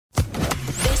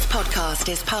podcast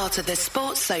is part of the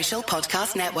Sports Social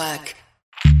Podcast Network.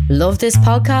 Love this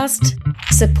podcast?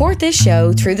 Support this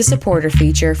show through the supporter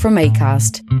feature from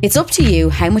Acast. It's up to you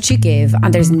how much you give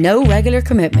and there's no regular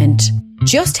commitment.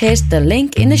 Just hit the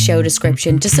link in the show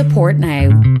description to support now.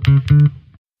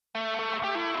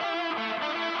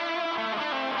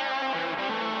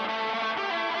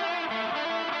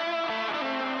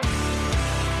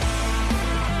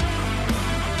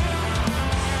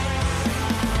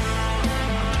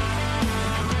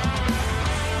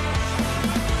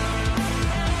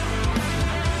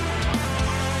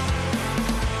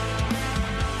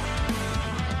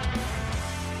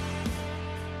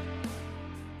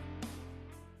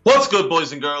 What's good,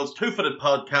 boys and girls? Two-Footed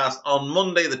Podcast on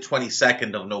Monday, the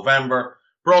 22nd of November,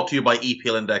 brought to you by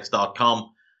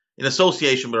EPLindex.com in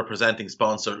association with our presenting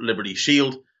sponsor, Liberty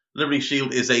Shield. Liberty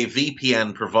Shield is a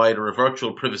VPN provider. A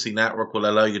virtual privacy network will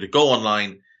allow you to go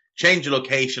online, change your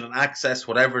location, and access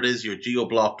whatever it is you're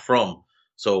geo-blocked from.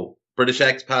 So, British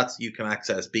expats, you can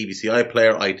access BBC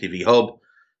iPlayer, ITV Hub,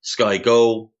 Sky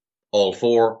Go, All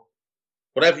 4,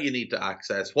 whatever you need to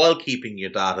access while keeping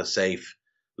your data safe.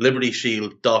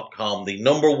 LibertyShield.com, the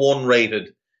number one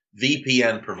rated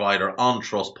VPN provider on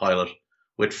Trustpilot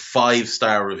with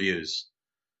 5-star reviews.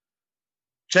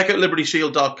 Check out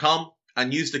LibertyShield.com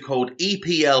and use the code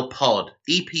EPLPOD,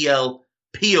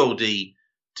 EPLPOD,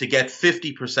 to get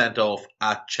 50% off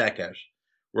at checkout.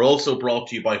 We're also brought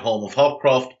to you by Home of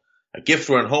Hopcroft, a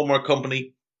giftware and homeware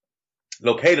company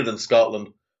located in Scotland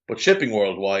but shipping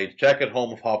worldwide. Check out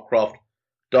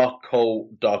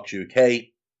homeofhopcroft.co.uk.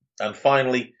 And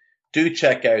finally, do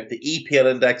check out the EPL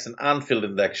Index and Anfield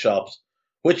Index shops,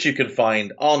 which you can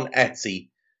find on Etsy.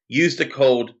 Use the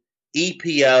code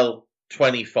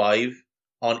EPL25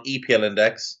 on EPL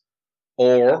Index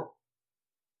or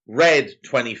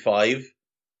RED25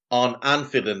 on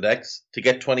Anfield Index to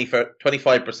get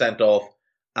 25% off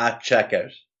at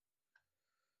checkout.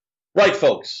 Right,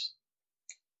 folks.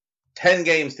 10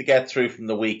 games to get through from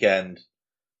the weekend,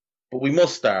 but we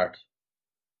must start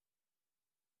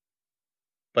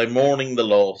by mourning the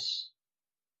loss,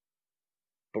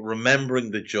 but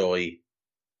remembering the joy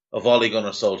of Ole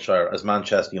Gunnar Solskjaer as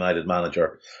Manchester United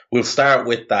manager. We'll start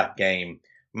with that game.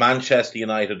 Manchester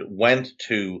United went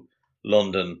to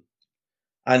London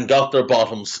and got their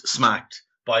bottoms smacked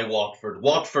by Watford.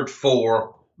 Watford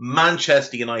 4,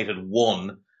 Manchester United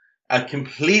 1. A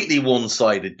completely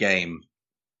one-sided game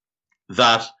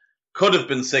that could have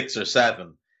been 6 or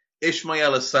 7.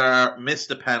 Ismaila Sarr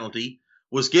missed a penalty,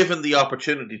 was given the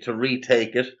opportunity to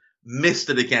retake it, missed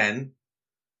it again,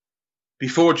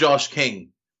 before Josh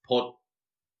King put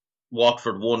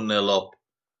Watford 1-0 up.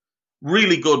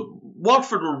 Really good.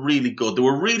 Watford were really good. They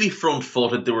were really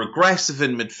front-footed. They were aggressive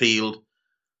in midfield.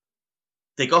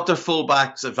 They got their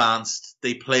full-backs advanced.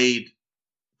 They played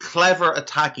clever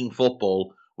attacking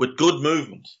football with good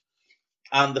movement.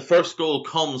 And the first goal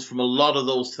comes from a lot of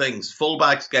those things.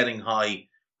 Full-backs getting high,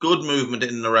 good movement in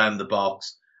and around the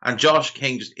box, and Josh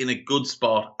King just in a good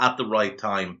spot at the right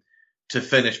time to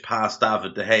finish past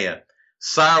David De Gea.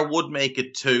 Sarr would make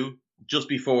it 2 just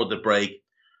before the break.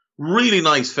 Really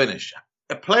nice finish.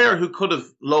 A player who could have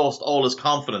lost all his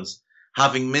confidence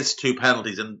having missed 2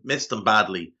 penalties and missed them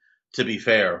badly, to be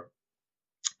fair.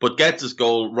 But gets his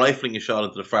goal, rifling a shot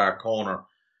into the far corner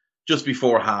just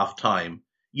before half-time.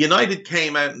 United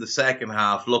came out in the second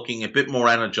half looking a bit more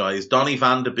energised. Donny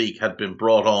van de Beek had been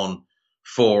brought on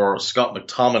for Scott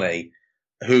McTominay,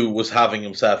 who was having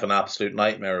himself an absolute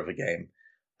nightmare of a game.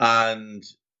 And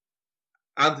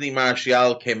Anthony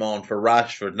Martial came on for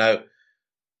Rashford. Now,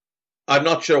 I'm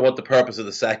not sure what the purpose of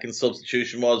the second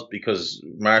substitution was, because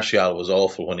Martial was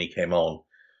awful when he came on.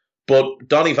 But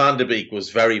Donny van de Beek was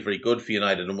very, very good for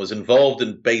United and was involved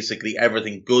in basically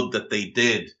everything good that they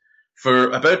did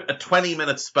for about a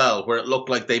 20-minute spell where it looked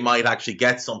like they might actually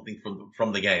get something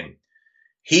from the game.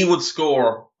 He would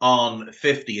score on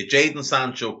 50, a Jadon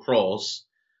Sancho cross.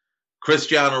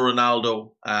 Cristiano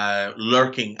Ronaldo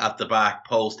lurking at the back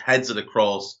post, heads it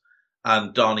across,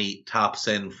 and Donny taps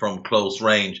in from close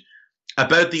range.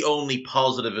 About the only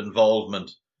positive involvement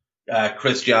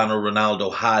Cristiano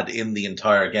Ronaldo had in the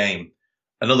entire game.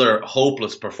 Another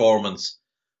hopeless performance.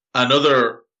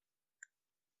 Another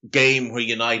game where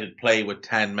United play with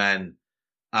 10 men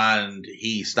and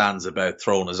he stands about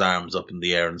throwing his arms up in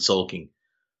the air and sulking.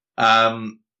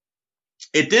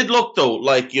 It did look, though,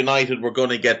 like United were going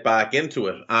to get back into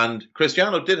it. And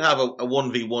Cristiano did have a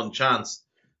 1v1 chance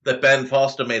that Ben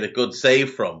Foster made a good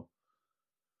save from.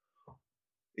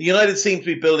 United seemed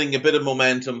to be building a bit of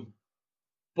momentum.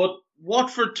 But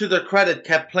Watford, to their credit,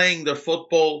 kept playing their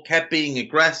football, kept being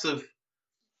aggressive.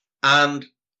 And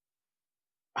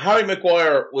Harry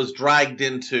Maguire was dragged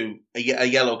into a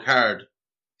yellow card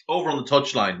over on the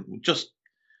touchline, just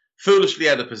foolishly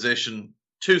out of position,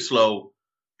 too slow,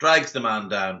 drags the man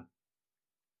down.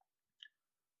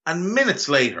 And minutes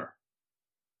later,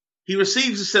 he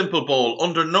receives a simple ball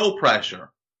under no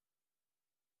pressure.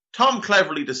 Tom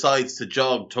cleverly decides to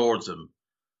jog towards him.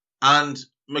 And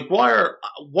Maguire,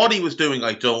 what he was doing,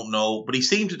 I don't know, but he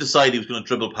seemed to decide he was going to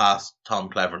dribble past Tom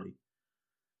cleverly.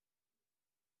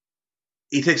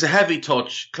 He takes a heavy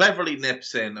touch, cleverly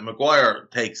nips in, and Maguire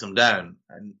takes him down.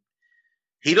 And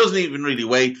he doesn't even really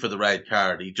wait for the red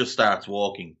card. He just starts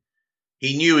walking.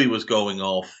 He knew he was going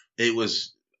off. It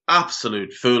was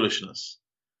absolute foolishness.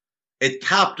 It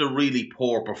capped a really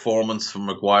poor performance from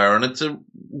Maguire, and it's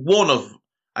one of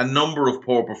a number of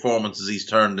poor performances he's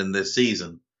turned in this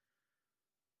season.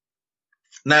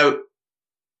 Now,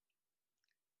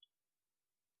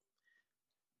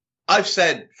 I've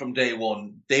said from day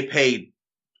one, they paid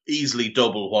easily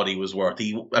double what he was worth.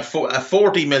 At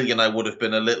 40 million, I would have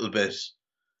been a little bit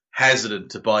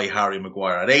hesitant to buy Harry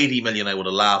Maguire. At 80 million, I would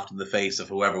have laughed in the face of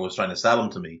whoever was trying to sell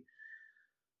him to me.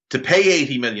 To pay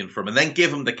 80 million for him and then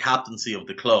give him the captaincy of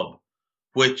the club,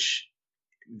 which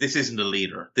this isn't a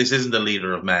leader. This isn't a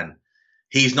leader of men.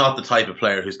 He's not the type of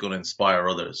player who's going to inspire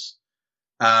others.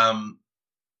 And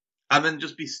then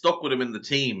just be stuck with him in the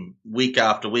team week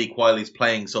after week while he's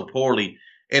playing so poorly,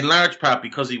 in large part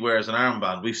because he wears an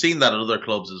armband. We've seen that at other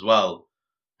clubs as well.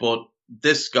 But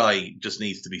this guy just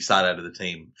needs to be sat out of the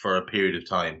team for a period of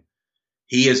time.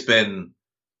 He has been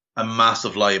a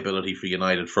massive liability for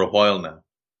United for a while now.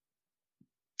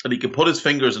 And he can put his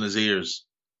fingers in his ears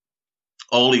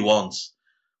all he wants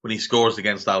when he scores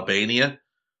against Albania,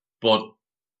 but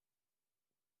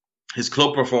his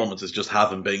club performances just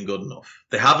haven't been good enough.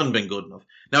 They haven't been good enough.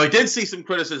 Now, I did see some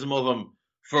criticism of him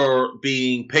for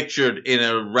being pictured in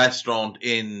a restaurant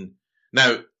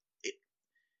Now,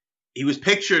 he was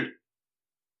pictured,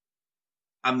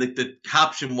 and the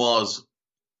caption was,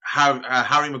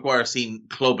 Harry Maguire seen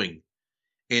clubbing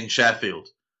in Sheffield.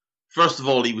 First of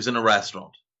all, he was in a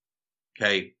restaurant.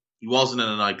 Okay, he wasn't in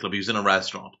a nightclub, he was in a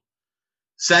restaurant.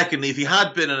 Secondly, if he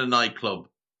had been in a nightclub,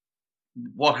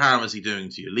 what harm is he doing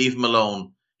to you? Leave him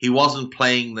alone. He wasn't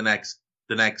playing the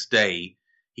next day.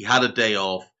 He had a day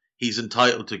off. He's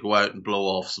entitled to go out and blow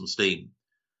off some steam.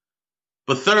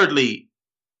 But thirdly,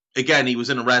 again, he was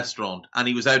in a restaurant and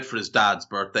he was out for his dad's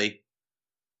birthday.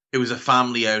 It was a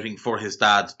family outing for his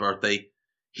dad's birthday.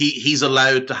 He's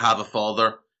allowed to have a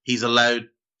father. He's allowed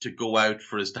to go out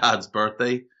for his dad's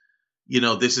birthday. You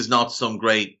know, this is not some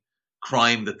great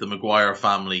crime that the Maguire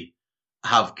family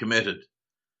have committed.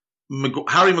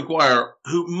 Harry Maguire,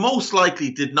 who most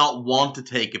likely did not want to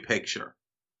take a picture,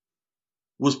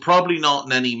 was probably not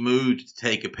in any mood to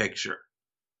take a picture,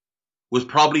 was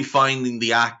probably finding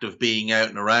the act of being out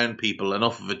and around people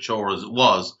enough of a chore as it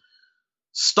was,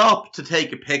 stopped to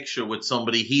take a picture with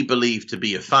somebody he believed to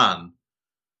be a fan,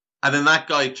 and then that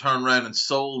guy turned around and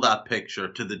sold that picture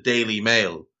to the Daily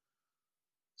Mail.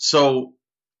 So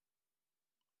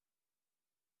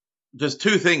there's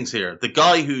two things here. The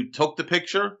guy who took the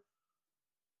picture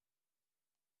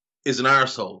is an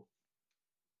arsehole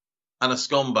and a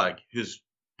scumbag who's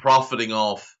profiting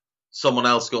off someone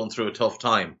else going through a tough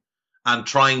time and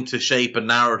trying to shape a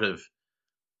narrative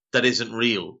that isn't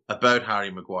real about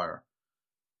Harry Maguire.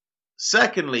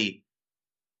 Secondly,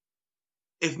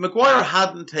 if Maguire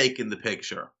hadn't taken the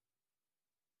picture,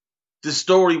 the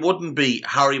story wouldn't be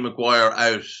Harry Maguire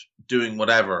out doing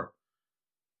whatever.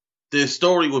 The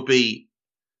story would be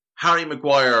Harry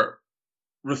Maguire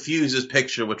refuses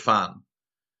picture with fan.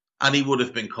 And he would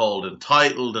have been called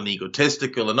entitled and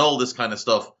egotistical and all this kind of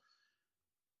stuff.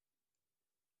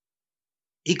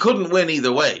 He couldn't win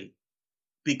either way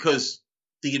because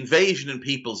the invasion in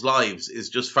people's lives is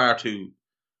just far too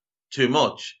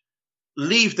much.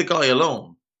 Leave the guy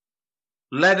alone.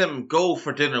 Let him go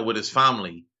for dinner with his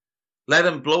family. Let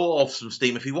him blow off some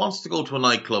steam. If he wants to go to a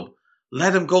nightclub,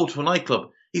 let him go to a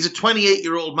nightclub. He's a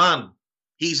 28-year-old man.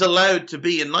 He's allowed to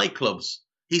be in nightclubs.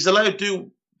 He's allowed to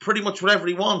do pretty much whatever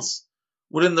he wants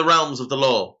within the realms of the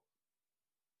law.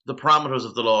 The parameters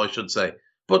of the law, I should say.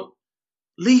 But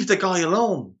leave the guy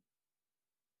alone.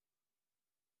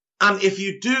 And if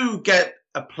you do get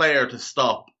a player to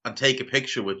stop and take a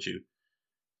picture with you,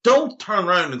 don't turn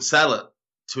around and sell it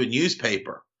to a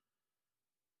newspaper.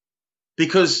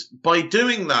 Because by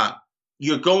doing that,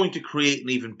 you're going to create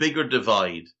an even bigger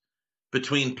divide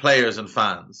between players and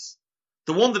fans.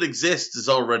 The one that exists is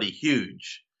already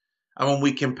huge. And when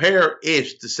we compare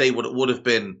it to, say, what it would have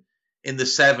been in the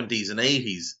 70s and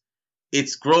 80s,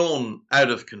 it's grown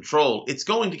out of control. It's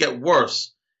going to get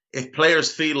worse if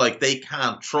players feel like they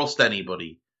can't trust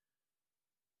anybody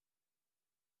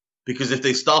Because if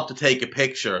they stop to take a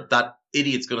picture, that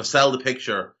idiot's going to sell the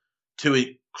picture to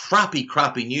a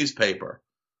crappy newspaper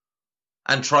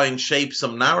and try and shape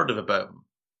some narrative about him.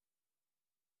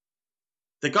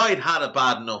 The guy had a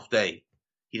bad enough day.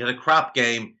 He had a crap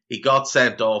game. He got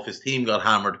sent off. His team got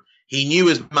hammered. He knew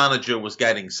his manager was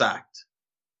getting sacked.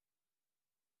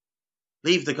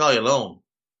 Leave the guy alone.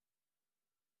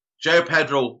 João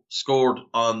Pedro scored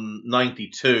on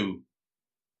 92.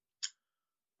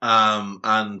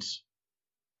 And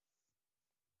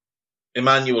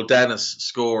Emmanuel Dennis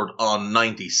scored on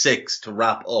 96 to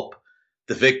wrap up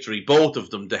the victory. Both of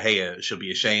them, De Gea should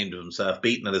be ashamed of himself,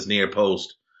 beaten at his near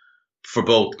post for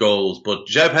both goals. But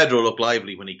João Pedro looked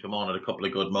lively when he came on at a couple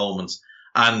of good moments,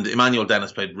 and Emmanuel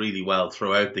Dennis played really well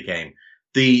throughout the game.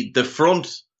 The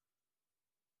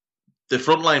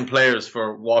frontline players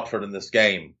for Watford in this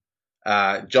game,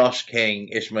 Josh King,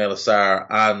 Ismail Assar,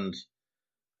 and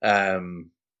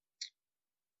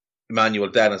Emmanuel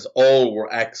Dennis, all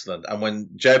were excellent. And when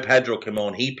João Pedro came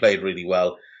on, he played really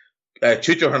well.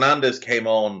 Chucho Hernandez came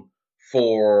on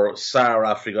for Sarr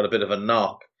after he got a bit of a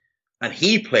knock, and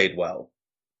he played well.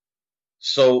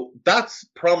 So that's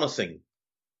promising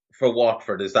for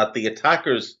Watford, is that the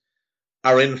attackers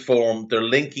are in form, they're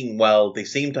linking well, they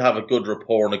seem to have a good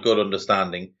rapport and a good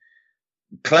understanding.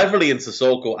 Cleverly, and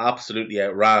Sissoko absolutely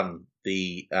outran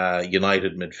the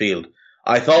United midfield.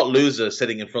 I thought Louza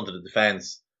sitting in front of the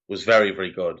defence was very,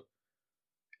 very good.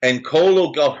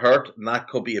 N'Kolo got hurt, and that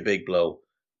could be a big blow.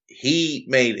 He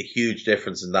made a huge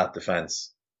difference in that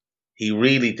defence. He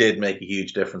really did make a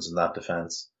huge difference in that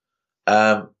defence.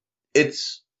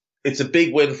 It's a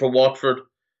big win for Watford.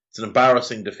 It's an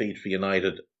embarrassing defeat for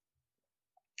United.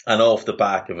 And off the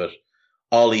back of it,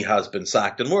 Ollie has been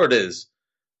sacked. And word is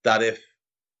that if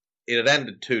it had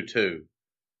ended 2-2,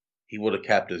 he would have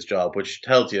kept his job, which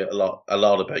tells you a lot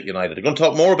about United. I'm going to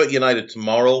talk more about United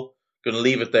tomorrow. Going to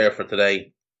leave it there for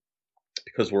today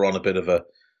because we're on a bit of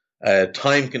a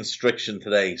time constriction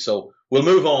today. So we'll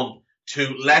move on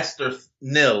to Leicester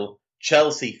 0,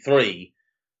 Chelsea 3.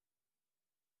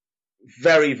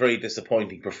 Very, very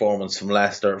disappointing performance from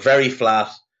Leicester. Very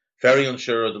flat, very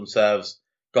unsure of themselves,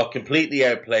 got completely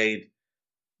outplayed.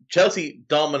 Chelsea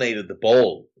dominated the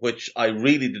ball, which I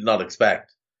really did not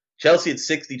expect. Chelsea had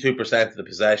 62% of the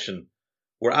possession,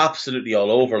 were absolutely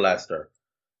all over Leicester.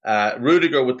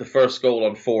 Rudiger with the first goal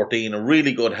on 14, a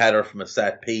really good header from a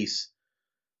set piece,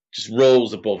 just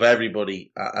rose above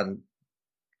everybody and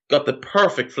got the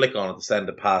perfect flick on it to send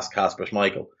it past Kasper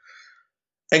Schmeichel.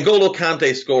 N'Golo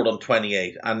Kante scored on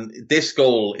 28, and this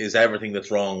goal is everything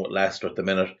that's wrong with Leicester at the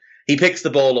minute. He picks the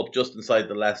ball up just inside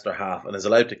the Leicester half and is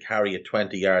allowed to carry it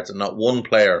 20 yards, and not one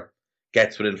player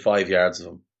gets within 5 yards of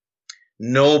him.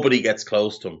 Nobody gets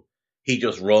close to him. He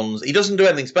just runs. He doesn't do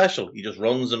anything special. He just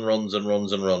runs and runs and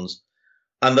runs and runs.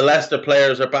 And the Leicester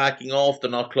players are backing off. They're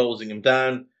not closing him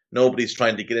down. Nobody's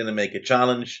trying to get in and make a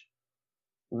challenge.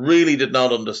 Really did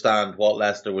not understand what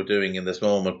Leicester were doing in this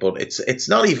moment, but it's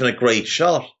not even a great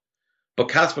shot. But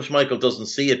Kasper Schmeichel doesn't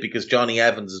see it because Johnny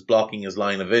Evans is blocking his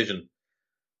line of vision.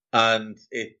 And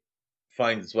it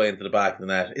finds its way into the back of the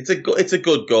net. It's a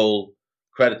good goal.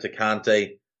 Credit to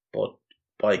Kante, but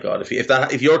by God,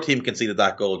 if your team conceded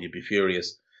that goal, you'd be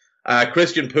furious.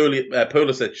 Christian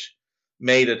Pulisic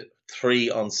made it 3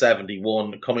 on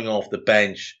 71, coming off the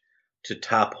bench to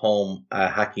tap home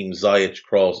Hakim Ziyech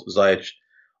cross. Ziyech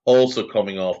also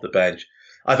coming off the bench.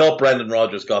 I thought Brendan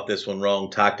Rodgers got this one wrong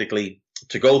tactically.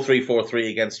 To go 3-4-3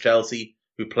 against Chelsea,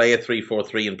 who play a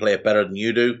 3-4-3 and play it better than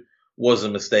you do, was a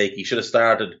mistake. He should have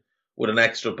started with an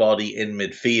extra body in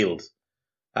midfield.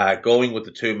 Going with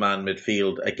the two-man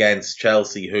midfield against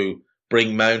Chelsea, who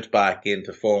bring Mount back in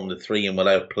to form the three and will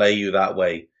outplay you that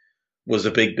way, was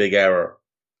a big, big error.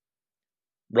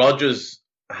 Rodgers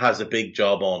has a big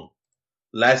job on.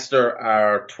 Leicester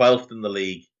are 12th in the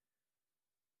league.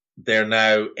 They're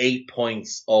now 8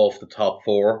 points off the top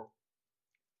 4.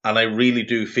 And I really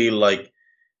do feel like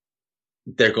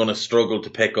they're going to struggle to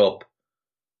pick up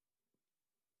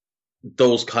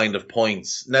those kind of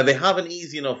points. Now, they have an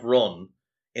easy enough run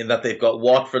in that they've got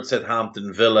Watford,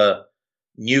 Southampton, Villa,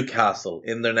 Newcastle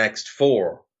in their next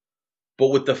 4. But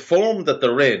with the form that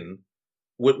they're in,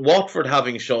 with Watford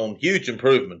having shown huge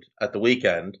improvement at the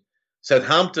weekend,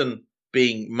 Southampton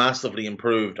being massively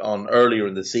improved on earlier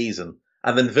in the season,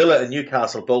 and then Villa and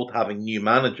Newcastle both having new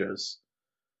managers,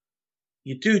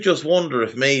 you do just wonder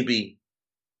if maybe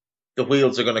the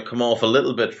wheels are going to come off a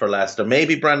little bit for Leicester.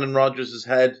 Maybe Brendan Rodgers'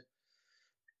 head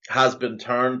has been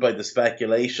turned by the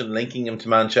speculation linking him to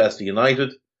Manchester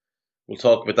United. We'll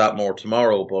talk about that more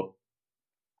tomorrow, but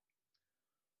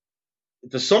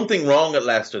there's something wrong at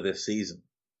Leicester this season.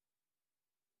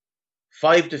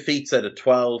 5 defeats out of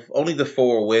 12, only the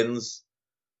 4 wins,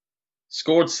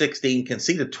 scored 16,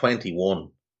 conceded 21.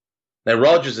 Now,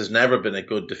 Rodgers has never been a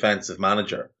good defensive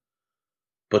manager,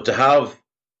 but to have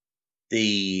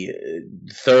the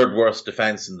third worst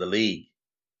defense in the league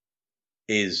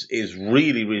is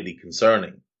really, really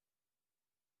concerning.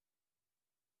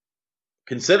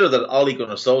 Consider that Ole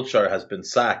Gunnar Solskjaer has been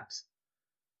sacked.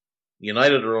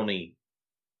 United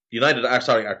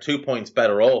are 2 points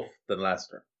better off than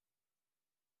Leicester.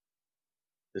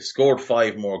 They've scored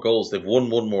 5 more goals. They've won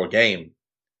 1 more game.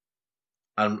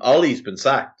 And Ole's been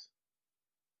sacked.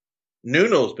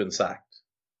 Nuno's been sacked.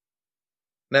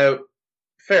 Now,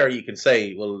 fair, you can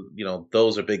say, well,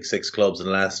 those are big 6 clubs in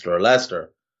Leicester or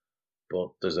Leicester. But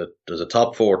there's a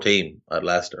top 4 team at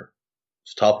Leicester.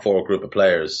 It's a top 4 group of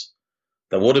players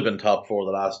that would have been top 4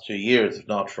 the last 2 years if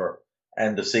not for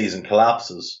end of season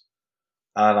collapses.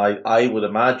 And I would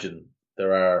imagine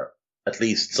there are at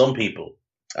least some people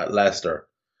at Leicester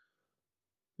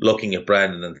looking at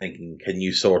Brendan and thinking, can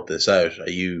you sort this out?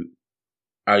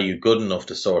 Are you good enough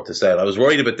to sort this out? I was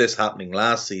worried about this happening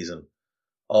last season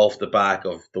off the back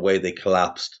of the way they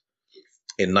collapsed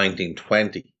in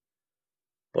 1920.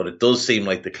 But it does seem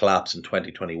like the collapse in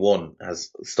 2021 has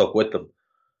stuck with them.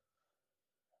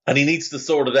 And he needs to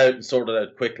sort it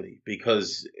out quickly,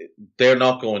 because they're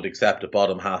not going to accept a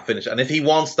bottom half finish. And if he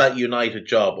wants that United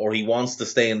job, or he wants to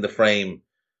stay in the frame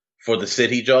for the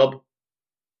City job,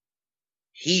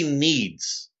 he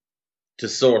needs to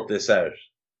sort this out.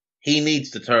 He needs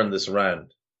to turn this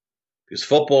around. Because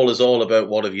football is all about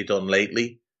what have you done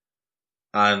lately.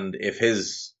 And if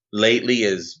his lately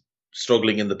is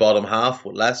struggling in the bottom half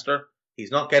with Leicester,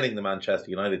 he's not getting the Manchester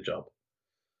United job.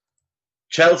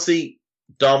 Chelsea,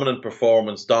 dominant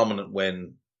performance, dominant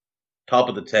win, top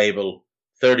of the table,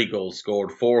 30 goals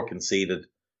scored, 4 conceded,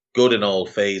 good in all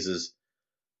phases,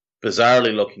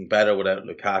 bizarrely looking better without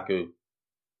Lukaku.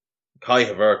 Kai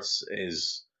Havertz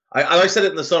is... I said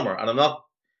it in the summer, and I'm not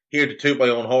here to toot my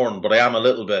own horn, but I am a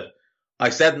little bit. I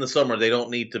said in the summer they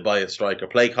don't need to buy a striker.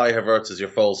 Play Kai Havertz as your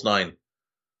false 9.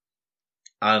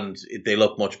 And they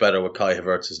look much better with Kai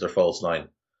Havertz as their false 9.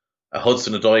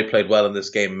 Hudson-Odoi played well in this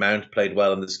game. Mount played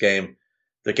well in this game.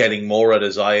 They're getting more out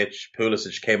of Ziyech.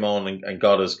 Pulisic came on and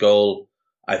got his goal.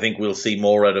 I think we'll see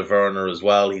more out of Werner as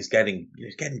well. He's getting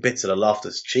bits of the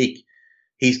Loftus-Cheek.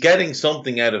 He's getting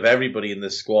something out of everybody in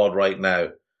this squad right now.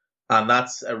 And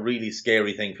that's a really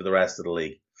scary thing for the rest of the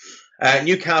league.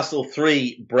 Newcastle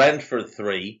 3, Brentford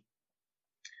 3.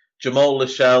 Jamal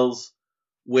Lascelles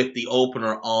with the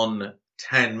opener on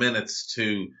 10 minutes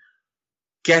to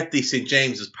get the St.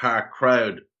 James's Park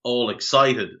crowd all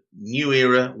excited. New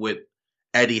era with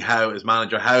Eddie Howe as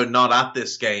manager. Howe not at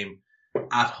this game,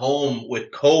 at home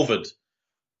with COVID.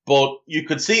 But you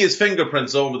could see his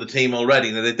fingerprints over the team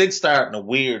already. Now, they did start in a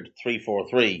weird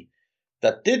 3-4-3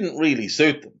 that didn't really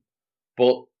suit them.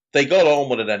 But they got on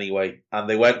with it anyway, and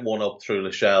they went 1-up through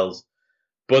Lascelles.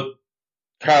 But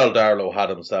Carl Darlow had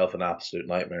himself an absolute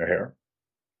nightmare here.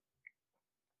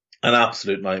 An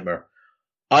absolute nightmare.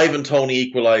 Ivan Toney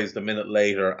equalised a minute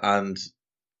later, and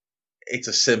it's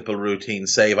a simple routine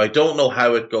save. I don't know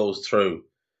how it goes through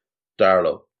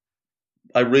Darlow.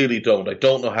 I really don't. I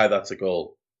don't know how that's a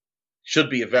goal.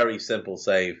 Should be a very simple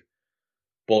save.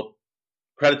 But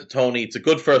credit to Toney. It's a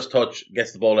good first touch.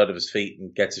 Gets the ball out of his feet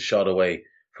and gets a shot away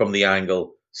from the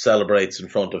angle. Celebrates in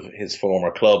front of his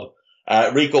former club.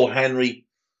 Rico Henry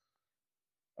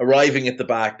arriving at the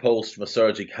back post from a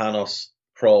Sergi Canos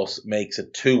cross makes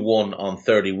it 2-1 on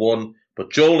 31. But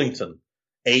Joelinton,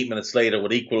 8 minutes later,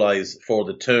 would equalise for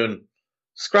the Toon.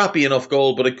 Scrappy enough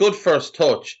goal, but a good first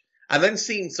touch. And then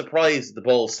seemed surprised the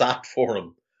ball sat for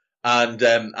him. And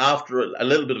after a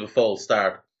little bit of a false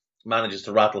start, manages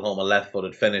to rattle home a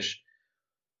left-footed finish.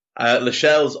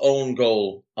 Lascelles' own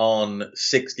goal on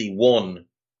 61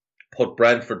 put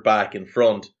Brentford back in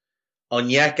front.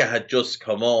 Onyeka had just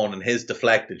come on, and his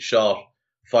deflected shot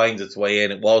finds its way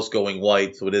in. It was going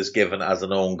wide, so it is given as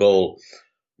an own goal,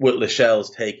 with Lascelles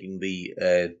taking the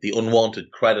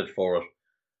unwanted credit for it.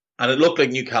 And it looked like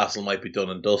Newcastle might be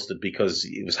done and dusted, because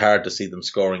it was hard to see them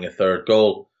scoring a third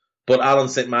goal. But Alan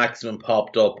St-Maximin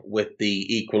popped up with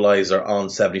the equaliser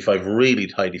on 75. Really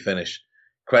tidy finish.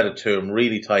 Credit to him.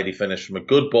 Really tidy finish from a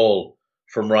good ball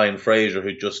from Ryan Fraser,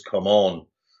 who'd just come on.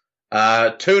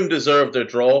 Toon deserved their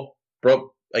draw.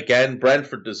 Again,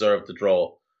 Brentford deserved the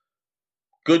draw.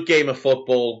 Good game of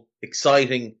football.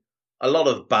 Exciting. A lot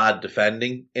of bad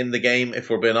defending in the game,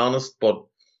 if we're being honest. But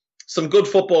some good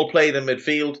football played in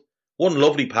midfield. One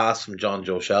lovely pass from John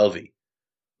Joe Shelvey.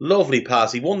 Lovely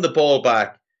pass. He won the ball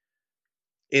back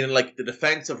in like the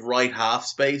defensive right half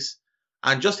space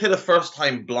and just hit a first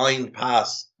time blind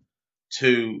pass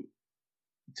to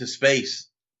space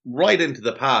right into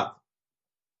the path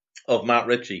of Matt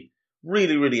Ritchie.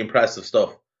 Really, really impressive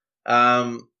stuff.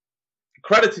 Credit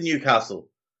to Newcastle.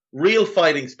 Real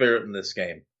fighting spirit in this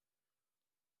game.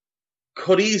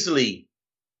 Could easily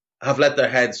have let their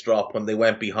heads drop when they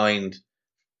went behind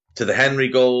to the Henry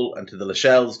goal and to the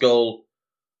Lascelles goal,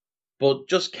 but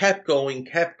just kept going.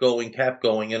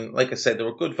 And like I said, they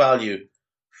were good value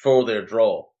for their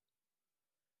draw.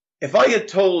 If I had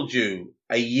told you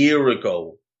a year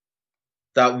ago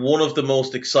that one of the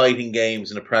most exciting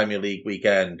games in a Premier League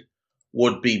weekend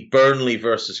would be Burnley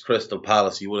versus Crystal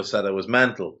Palace, you would have said I was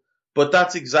mental. But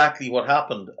that's exactly what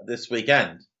happened this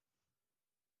weekend.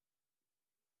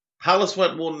 Palace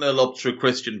went 1-0 up through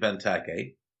Christian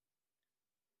Benteke.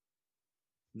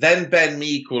 Then Ben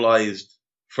Mee equalised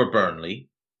for Burnley.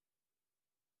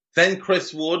 Then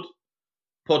Chris Wood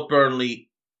put Burnley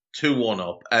 2-1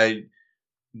 up.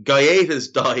 Gaeta's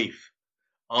dive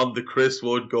on the Chris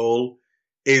Wood goal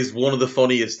is one of the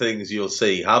funniest things you'll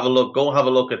see. Have a look. Go have a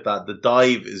look at that. The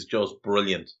dive is just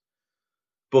brilliant.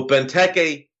 But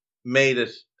Benteke made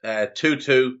it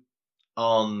 2-2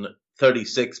 on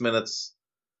 36 minutes.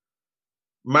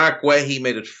 Mark Wehi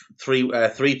made it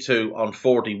 3-2 on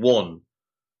 41.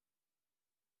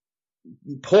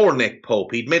 Poor Nick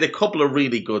Pope. He'd made a couple of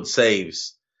really good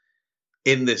saves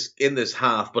in this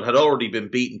half, but had already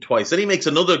been beaten twice. Then he makes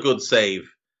another good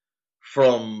save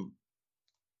from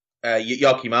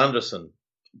Joachim Andersen.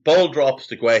 Ball drops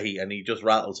to Guehi and he just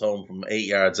rattles home from 8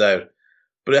 yards out.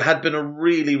 But it had been a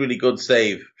really, really good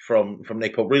save from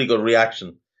Nick Pope. Really good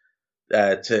reaction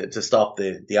to stop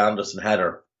the Andersen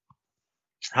header.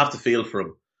 Have to feel for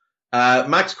him.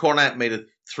 Max Cornet made it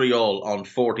 3-3 on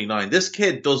 49. This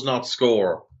kid does not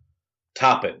score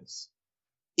tap-ins.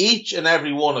 Each and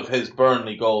every one of his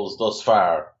Burnley goals thus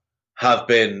far have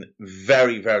been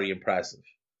very, very impressive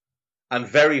and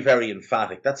very, very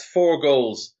emphatic. That's 4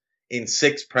 goals in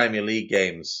 6 Premier League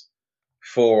games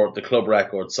for the club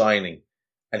record signing.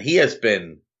 And he has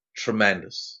been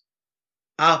tremendous.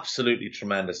 Absolutely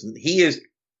tremendous. And he is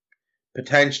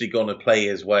potentially going to play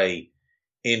his way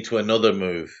into another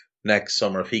move next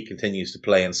summer if he continues to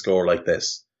play and score like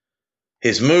this.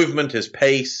 His movement, his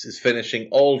pace, his finishing,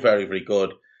 all very, very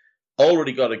good.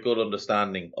 Already got a good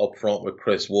understanding up front with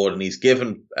Chris Wood, and he's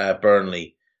given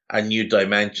Burnley a new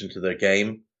dimension to their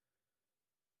game.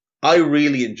 I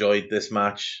really enjoyed this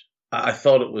match. I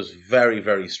thought it was very,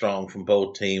 very strong from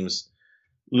both teams.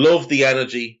 Loved the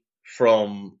energy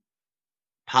from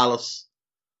Palace.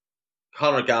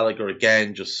 Conor Gallagher,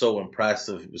 again, just so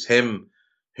impressive. It was him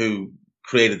who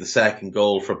created the second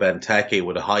goal for Benteke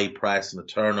with a high press and a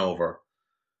turnover.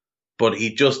 But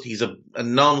he's a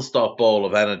non-stop ball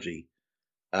of energy.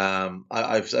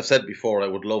 I've said before, I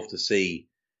would love to see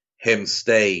him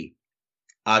stay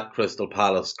at Crystal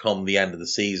Palace come the end of the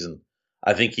season.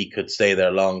 I think he could stay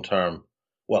there long term.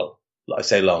 Well, I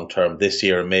say long term, this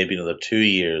year and maybe another 2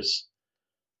 years.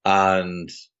 And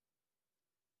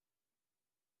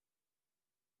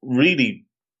really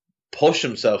push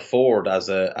himself forward as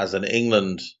an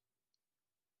England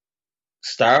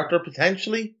starter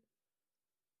potentially.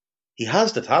 He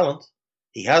has the talent.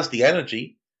 He has the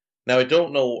energy. Now, I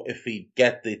don't know if he'd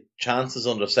get the chances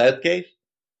under Southgate,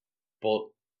 but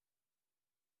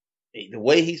the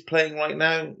way he's playing right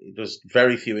now, there's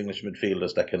very few English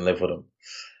midfielders that can live with him.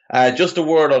 Just a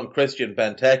word on Christian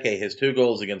Benteke. His 2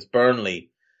 goals against Burnley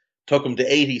took him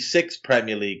to 86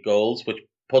 Premier League goals, which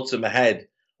puts him ahead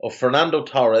of Fernando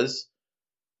Torres,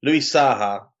 Luis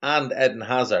Saha, and Eden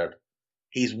Hazard.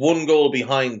 He's 1 goal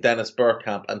behind Dennis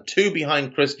Bergkamp and 2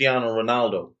 behind Cristiano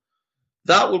Ronaldo.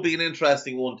 That will be an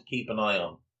interesting one to keep an eye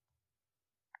on.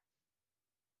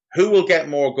 Who will get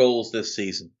more goals this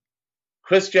season?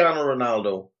 Cristiano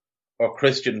Ronaldo or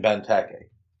Christian Benteke?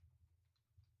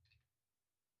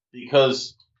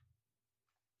 Because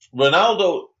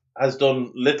Ronaldo has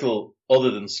done little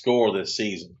other than score this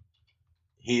season.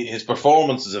 His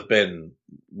performances have been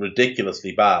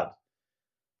ridiculously bad.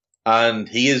 And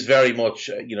he is very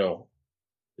much,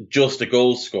 just a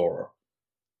goal scorer.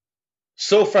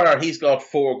 So far, he's got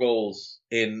 4 goals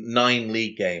in 9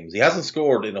 league games. He hasn't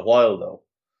scored in a while, though.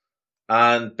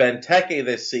 And Benteke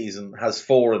this season has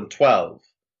 4 in 12.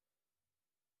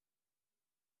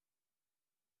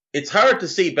 It's hard to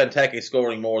see Benteke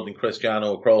scoring more than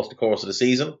Cristiano across the course of the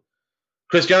season.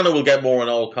 Cristiano will get more in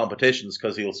all competitions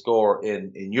because he'll score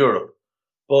in Europe.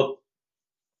 But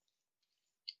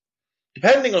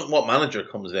depending on what manager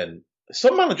comes in,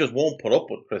 some managers won't put up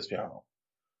with Cristiano.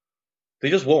 They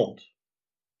just won't.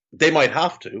 They might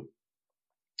have to,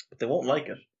 but they won't like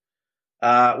it.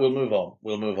 We'll move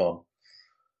on.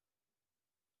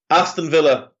 Aston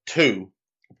Villa 2,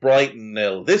 Brighton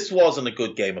 0. This wasn't a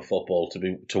good game of football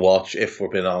to watch, if we're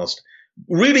being honest.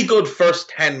 Really good first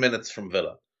 10 minutes from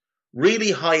Villa.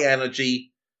 Really high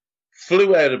energy,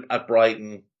 flew out at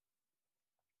Brighton.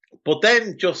 But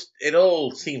then just it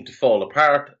all seemed to fall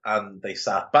apart, and they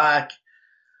sat back,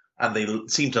 and they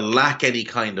seemed to lack any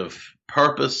kind of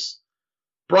purpose.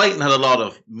 Brighton had a lot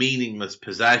of meaningless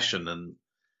possession and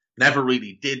never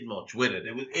really did much with it.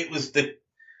 It was the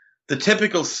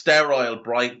typical sterile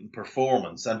Brighton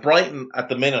performance. And Brighton, at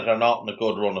the minute, are not in a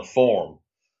good run of form.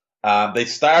 They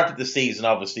started the season,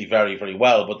 obviously, very, very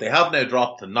well, but they have now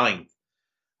dropped to 9th.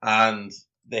 And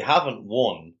they haven't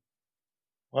won.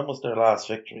 When was their last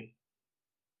victory?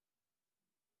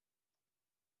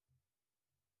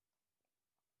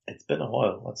 It's been a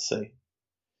while, let's see.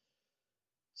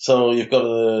 So you've got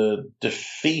a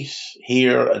defeat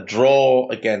here, a draw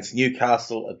against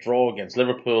Newcastle, a draw against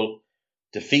Liverpool,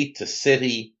 defeat to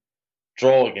City,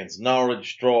 draw against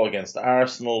Norwich, draw against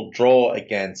Arsenal, draw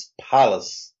against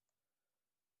Palace.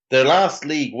 Their last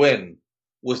league win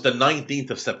was the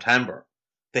 19th of September.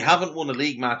 They haven't won a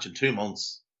league match in 2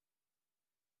 months.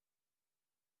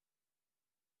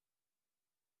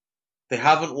 They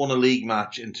haven't won a league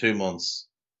match in 2 months.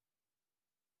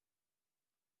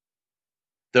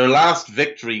 Their last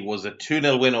victory was a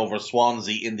 2-0 win over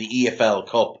Swansea in the EFL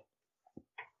Cup.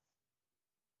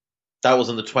 That was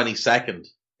on the 22nd.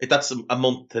 That's a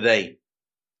month today.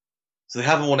 So they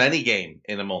haven't won any game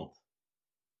in a month.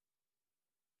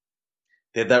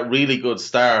 They had that really good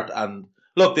start. And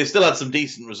look, they still had some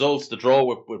decent results. The draw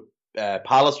with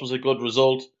Palace was a good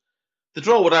result. The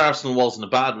draw with Arsenal wasn't a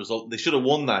bad result. They should have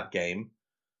won that game.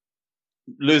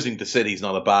 Losing to City is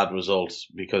not a bad result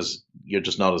because you're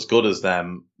just not as good as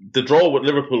them. The draw with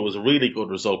Liverpool was a really good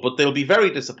result, but they'll be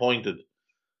very disappointed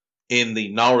in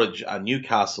the Norwich and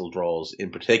Newcastle draws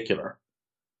in particular.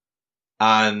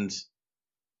 And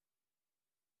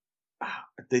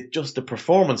the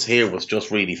performance here was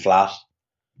just really flat.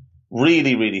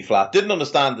 Really, really flat. Didn't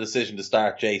understand the decision to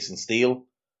start Jason Steele.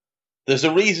 There's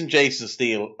a reason Jason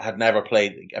Steele had never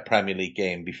played a Premier League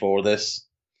game before this.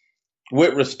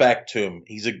 With respect to him,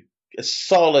 he's a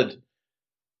solid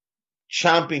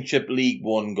Championship League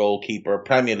One goalkeeper.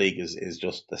 Premier League is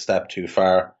just a step too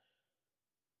far.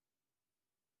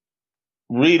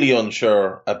 Really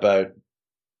unsure about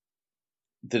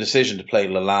the decision to play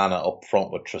Lallana up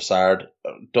front with Trossard.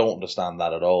 Don't understand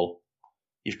that at all.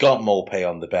 You've got Maupay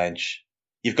on the bench.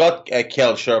 You've got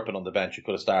Kjell Sherpen on the bench who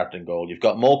could have started in goal. You've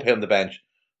got Maupay on the bench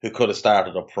who could have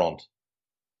started up front.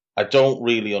 I don't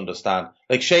really understand.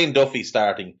 Like Shane Duffy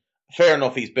starting, fair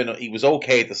enough, he was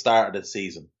okay at the start of this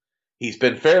season. He's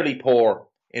been fairly poor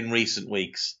in recent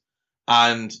weeks.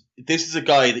 And this is a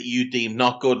guy that you deem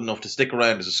not good enough to stick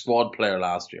around as a squad player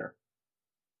last year.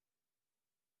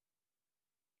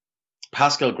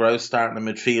 Pascal Gross starting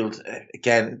in midfield,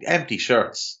 again, empty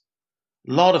shirts.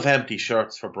 A lot of empty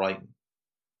shirts for Brighton.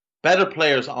 Better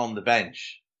players on the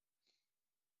bench.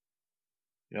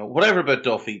 You know, whatever about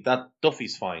Duffy,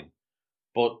 Duffy's fine.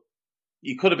 But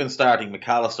you could have been starting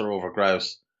McAllister over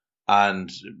Grouse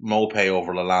and Maupay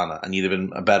over Lallana, and you'd have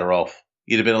been better off.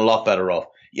 You'd have been a lot better off.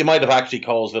 You might have actually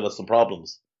caused Villa some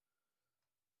problems.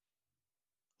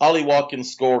 Ollie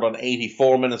Watkins scored on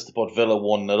 84 minutes to put Villa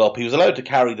 1-0 up. He was allowed to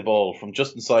carry the ball from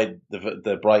just inside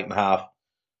the Brighton half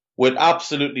with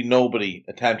absolutely nobody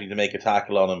attempting to make a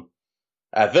tackle on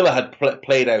him. Villa had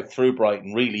played out through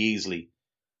Brighton really easily.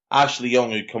 Ashley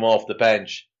Young, who'd come off the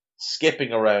bench,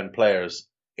 skipping around players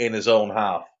in his own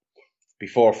half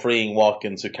before freeing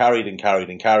Watkins, who carried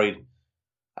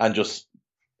and just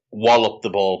walloped the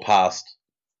ball past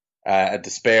a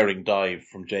despairing dive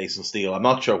from Jason Steele. I'm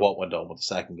not sure what went on with the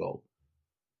second goal.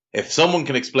 If someone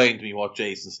can explain to me what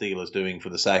Jason Steele is doing for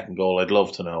the second goal, I'd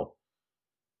love to know.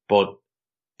 But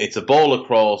it's a ball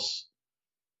across,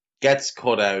 gets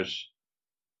cut out.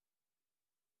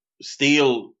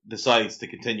 Steele decides to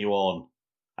continue on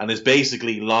and is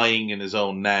basically lying in his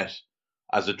own net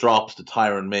as it drops to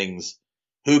Tyrone Mings,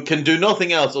 who can do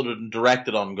nothing else other than direct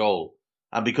it on goal.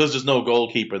 And because there's no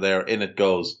goalkeeper there, in it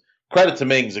goes. Credit to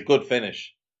Mings, a good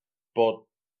finish, but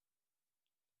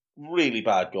really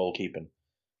bad goalkeeping.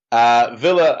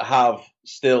 Villa have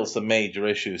still some major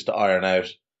issues to iron out.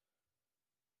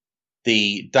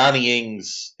 The Danny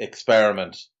Ings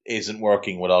experiment isn't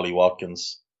working with Ollie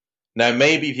Watkins. Now,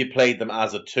 maybe if you played them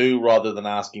as a two rather than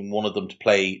asking one of them to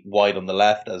play wide on the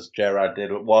left, as Gerrard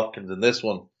did with Watkins in this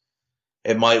one,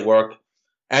 it might work.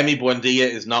 Emi Buendia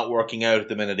is not working out at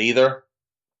the minute either.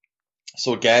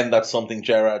 So again, that's something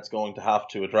Gerrard's going to have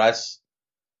to address.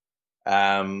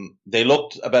 They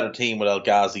looked a better team with El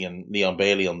Ghazi and Leon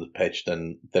Bailey on the pitch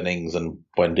than Ings and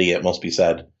Buendia, it must be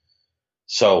said.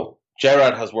 So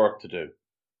Gerrard has work to do.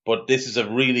 But this is a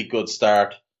really good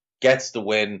start. Gets the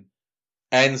win.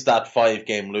 Ends that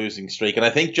 5-game losing streak. And I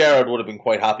think Gerrard would have been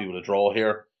quite happy with a draw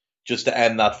here, just to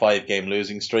end that 5-game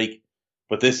losing streak.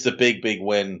 But this is a big, big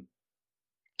win.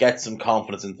 Get some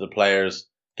confidence into the players.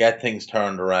 Get things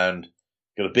turned around.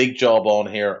 Got a big job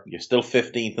on here. You're still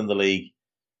 15th in the league.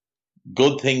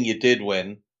 Good thing you did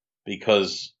win,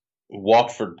 because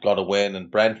Watford got a win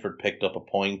and Brentford picked up a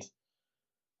point.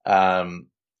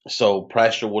 So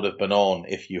pressure would have been on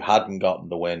if you hadn't gotten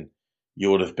the win. You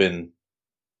would have been,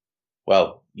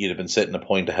 well, you'd have been sitting a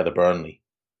point ahead of Burnley,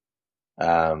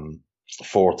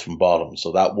 fourth from bottom.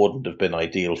 So that wouldn't have been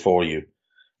ideal for you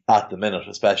at the minute,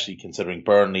 especially considering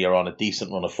Burnley are on a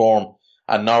decent run of form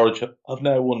and Norwich have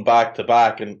now won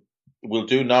back-to-back. And we'll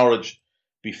do Norwich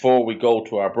before we go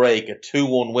to our break. A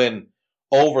 2-1 win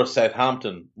over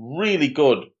Southampton. Really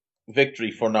good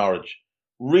victory for Norwich.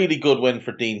 Really good win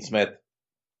for Dean Smith.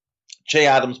 Che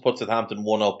Adams put Southampton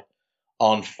 1 up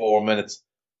on 4 minutes.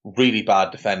 Really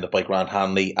bad defended by Grant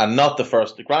Hanley. And not the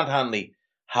first. Grant Hanley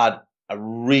had a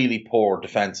really poor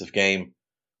defensive game.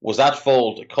 Was at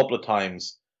fault a couple of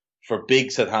times for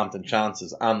big Southampton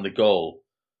chances and the goal.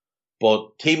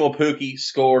 But Timo Pukki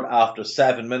scored after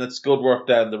 7 minutes. Good work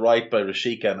down the right by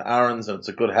Rashica and Aarons, and it's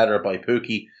a good header by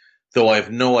Pukki, though I have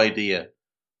no idea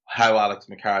how Alex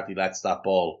McCarthy lets that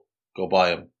ball go by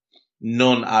him.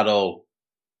 None at all.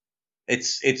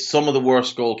 It's some of the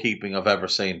worst goalkeeping I've ever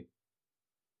seen.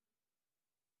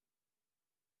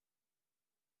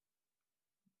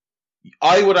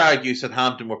 I would argue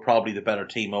Southampton were probably the better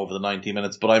team over the 90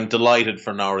 minutes, but I'm delighted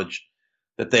for Norwich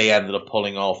that they ended up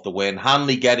pulling off the win.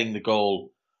 Hanley getting the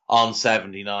goal on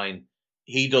 79.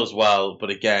 He does well, but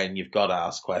again, you've got to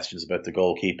ask questions about the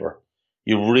goalkeeper.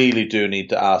 You really do need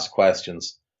to ask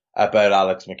questions about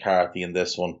Alex McCarthy in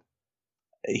this one.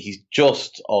 He's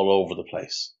just all over the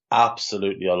place.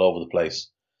 Absolutely all over the place.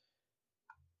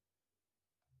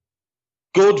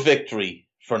 Good victory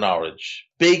for Norwich.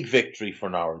 Big victory for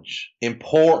Norwich.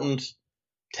 Important.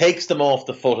 Takes them off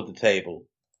the foot of the table.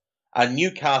 And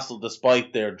Newcastle,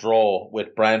 despite their draw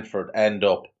with Brentford, end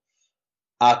up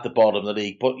at the bottom of the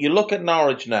league. But you look at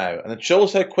Norwich now, and it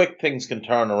shows how quick things can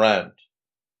turn around.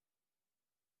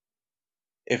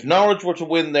 If Norwich were to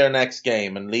win their next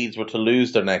game and Leeds were to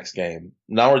lose their next game,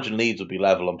 Norwich and Leeds would be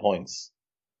level on points.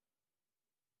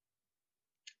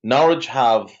 Norwich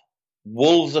have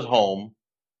Wolves at home,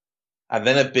 and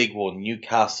then a big one,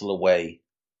 Newcastle away.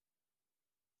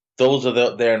 Those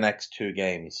are their next 2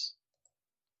 games.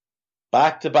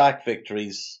 Back-to-back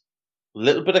victories, a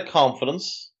little bit of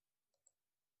confidence.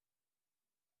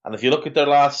 And if you look at their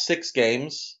last 6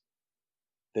 games,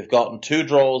 they've gotten 2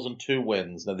 draws and 2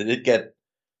 wins. Now, they did get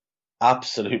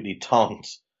absolutely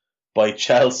tonked by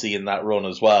Chelsea in that run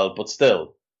as well, but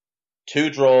still, 2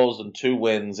 draws and 2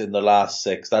 wins in the last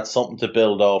 6. That's something to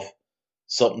build off,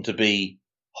 something to be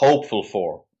hopeful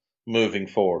for moving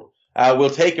forward. We'll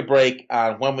take a break,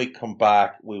 and when we come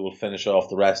back, we will finish off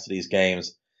the rest of these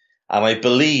games. And I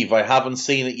believe, I haven't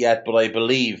seen it yet, but I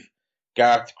believe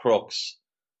Garth Crooks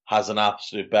has an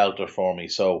absolute belter for me.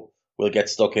 So we'll get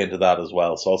stuck into that as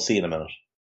well. So I'll see you in a minute.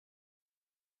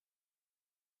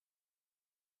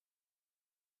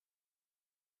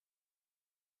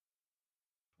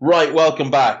 Right, welcome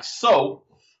back. So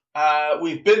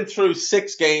we've been through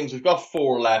 6 games. We've got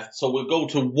 4 left. So we'll go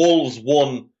to Wolves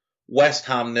 1, West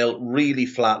Ham 0. Really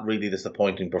flat, really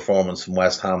disappointing performance from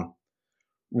West Ham.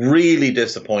 Really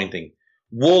disappointing.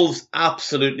 Wolves,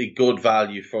 absolutely good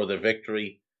value for their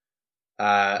victory.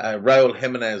 Raul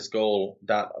Jimenez goal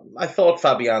that I thought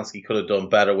Fabianski could have done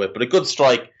better with, but a good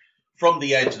strike from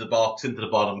the edge of the box into the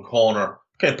bottom corner.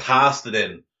 Kind of passed it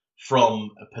in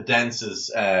from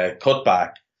Podence's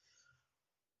cutback.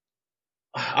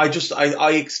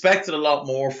 I expected a lot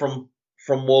more from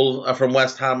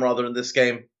West Ham rather in this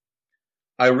game.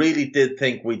 I really did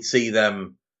think we'd see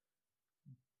them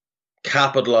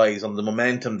capitalise on the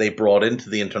momentum they brought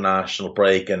into the international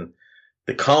break and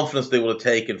the confidence they would have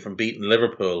taken from beating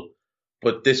Liverpool.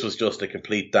 But this was just a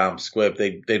complete damn squib.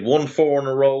 They'd won 4 in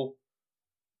a row,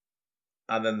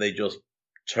 and then they just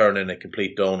turn in a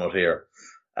complete donut here.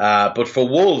 But for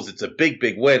Wolves, it's a big,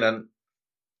 big win. And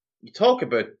you talk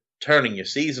about turning your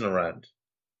season around.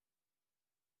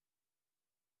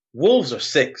 Wolves are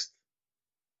 6th.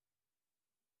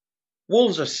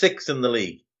 Wolves are 6th in the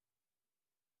league.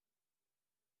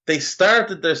 They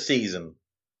started their season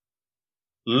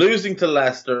losing to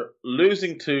Leicester,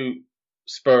 losing to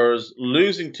Spurs,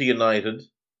 losing to United,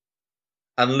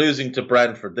 and losing to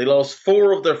Brentford. They lost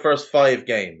 4 of their first 5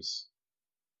 games.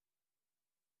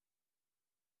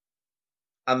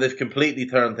 And they've completely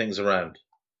turned things around.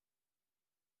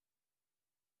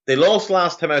 They lost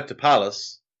last time out to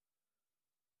Palace,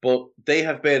 but they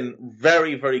have been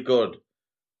very, very good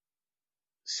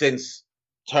since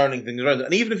turning things around.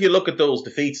 And even if you look at those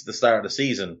defeats at the start of the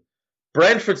season,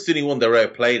 Brentford's the only one they're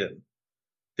outplayed in.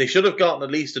 They should have gotten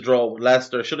at least a draw with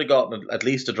Leicester, should have gotten at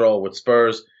least a draw with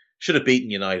Spurs, should have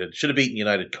beaten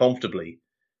United comfortably.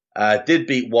 Did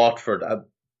beat Watford.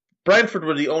 Brentford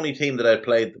were the only team that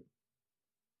outplayed them.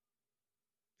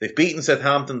 They've beaten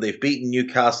Southampton, they've beaten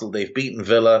Newcastle, they've beaten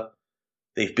Villa,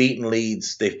 they've beaten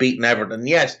Leeds, they've beaten Everton. And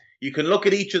yes, you can look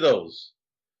at each of those.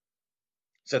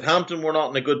 Southampton were not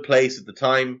in a good place at the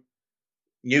time.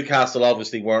 Newcastle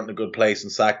obviously weren't in a good place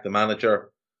and sacked the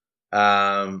manager.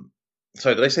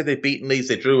 Sorry, did I say they've beaten Leeds?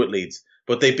 They drew at Leeds.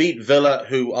 But they beat Villa,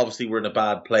 who obviously were in a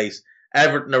bad place.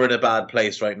 Everton are in a bad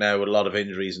place right now with a lot of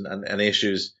injuries and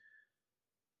issues.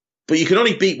 But you can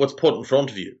only beat what's put in front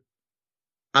of you.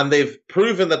 And they've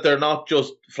proven that they're not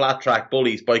just flat-track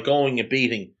bullies by going and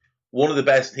beating one of the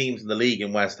best teams in the league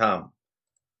in West Ham.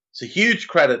 So huge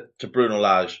credit to Bruno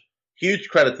Lage. Huge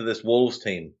credit to this Wolves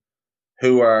team,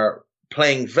 who are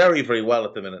playing very, very well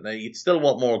at the minute. Now, you'd still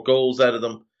want more goals out of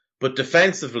them, but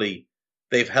defensively,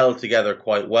 they've held together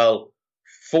quite well.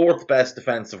 4th best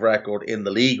defensive record in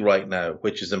the league right now,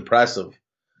 which is impressive.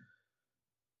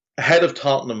 Ahead of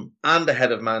Tottenham and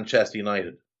ahead of Manchester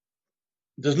United.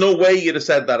 There's no way you'd have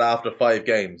said that after 5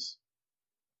 games.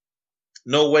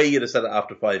 No way you'd have said it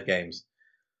after 5 games.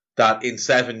 That in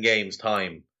 7 games'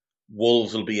 time,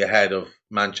 Wolves will be ahead of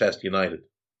Manchester United.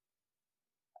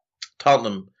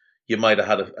 Tottenham, you might have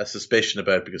had a suspicion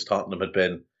about because Tottenham had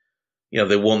been,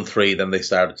 they won 3, then they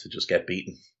started to just get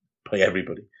beaten by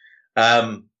everybody.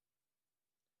 But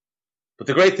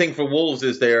the great thing for Wolves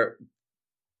is they're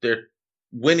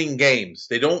winning games.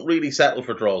 They don't really settle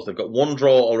for draws. They've got 1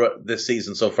 draw this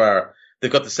season so far.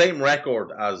 They've got the same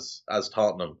record as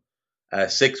Tottenham.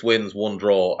 6 wins, 1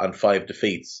 draw, and 5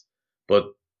 defeats. But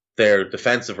their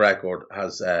defensive record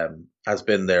has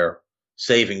been their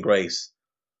saving grace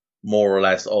more or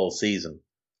less all season.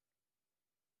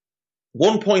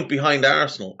 1 point behind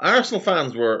Arsenal. Arsenal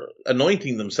fans were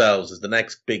anointing themselves as the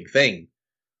next big thing.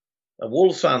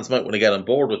 Wolves fans might want to get on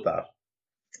board with that.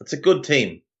 It's a good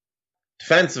team.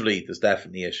 Defensively, there's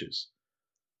definitely issues,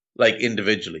 like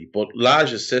individually, but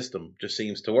Lage's system just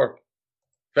seems to work.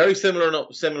 Very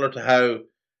similar to how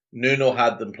Nuno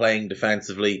had them playing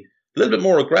defensively. A little bit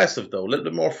more aggressive, though, a little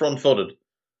bit more front-footed.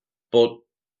 But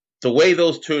the way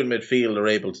those 2 in midfield are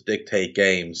able to dictate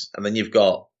games, and then you've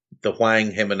got the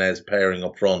Hwang Jimenez pairing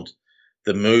up front,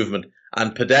 the movement,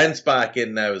 and Pedence back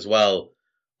in now as well,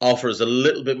 offers a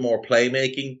little bit more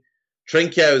playmaking.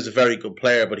 Trincao is a very good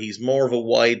player, but he's more of a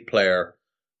wide player.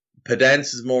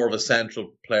 Pedence is more of a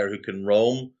central player who can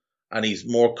roam, and he's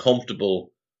more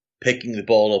comfortable picking the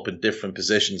ball up in different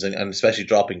positions and especially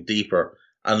dropping deeper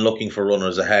and looking for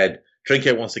runners ahead.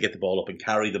 Trincao wants to get the ball up and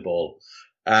carry the ball.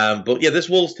 But yeah, this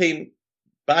Wolves team,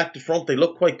 back to front, they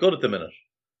look quite good at the minute.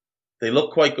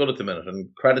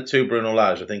 And credit to Bruno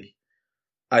Lage.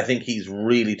 I think he's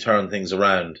really turned things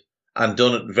around and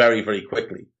done it very, very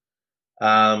quickly.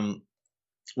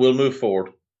 We'll move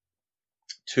forward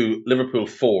to Liverpool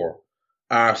 4,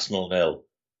 Arsenal 0.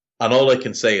 And all I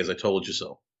can say is I told you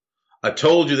so. I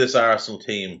told you this Arsenal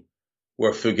team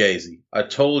were fugazi. I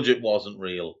told you it wasn't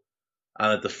real.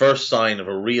 And at the first sign of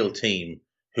a real team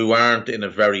who aren't in a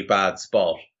very bad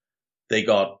spot, they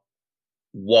got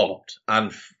walloped.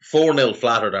 And 4-0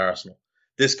 flattered Arsenal.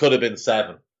 This could have been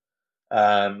 7.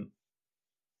 Salah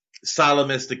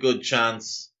missed a good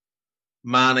chance.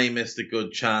 Mane missed a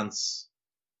good chance.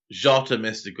 Jota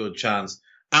missed a good chance.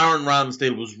 Aaron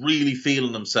Ramsdale was really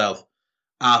feeling himself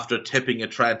after tipping a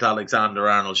Trent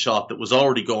Alexander-Arnold shot that was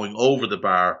already going over the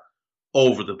bar.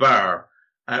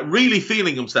 Really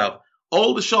feeling himself.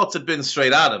 All the shots had been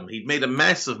straight at him. He'd made a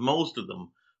mess of most of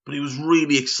them, but he was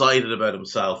really excited about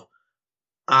himself.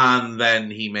 And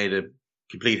then he made a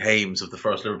complete hames of the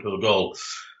first Liverpool goal.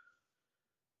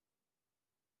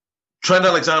 Trent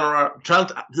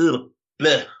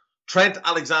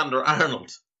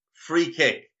Alexander-Arnold, free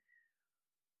kick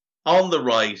on the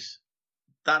right.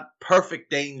 That perfect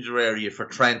danger area for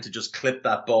Trent to just clip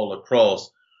that ball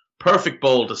across. Perfect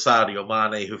ball to Sadio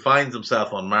Mane, who finds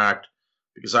himself unmarked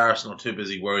because Arsenal are too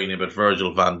busy worrying about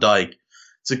Virgil van Dijk.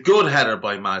 It's a good header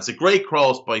by Mane. It's a great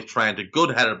cross by Trent, a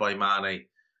good header by Mane,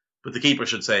 but the keeper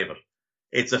should save it.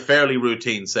 It's a fairly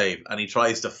routine save, and he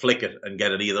tries to flick it and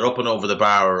get it either up and over the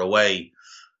bar or away.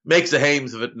 Makes a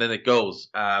hames of it, and then it goes.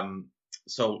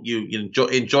 So you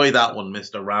enjoy that one,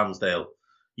 Mr. Ramsdale.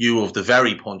 You of the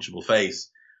very punchable face.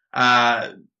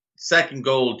 Second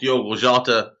goal, Diogo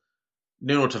Jota.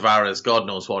 Nuno Tavares, God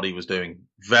knows what he was doing.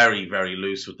 Very, very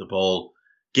loose with the ball.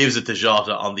 Gives it to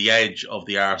Jota on the edge of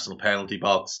the Arsenal penalty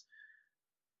box.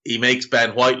 He makes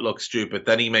Ben White look stupid.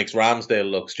 Then he makes Ramsdale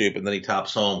look stupid. And then he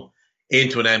taps home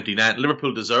into an empty net.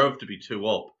 Liverpool deserved to be 2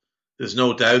 up. There's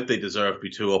no doubt they deserved to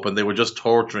be 2 up. And they were just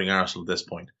torturing Arsenal at this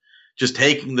point. Just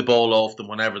taking the ball off them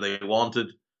whenever they wanted.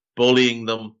 Bullying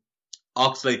them.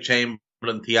 Oxlade-Chamberlain,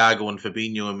 Thiago and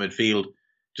Fabinho in midfield.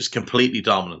 Just completely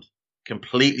dominant.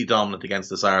 Completely dominant against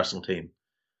this Arsenal team.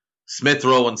 Smith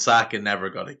Rowe and Saka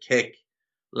never got a kick.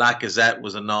 Lacazette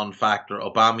was a non-factor.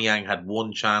 Aubameyang had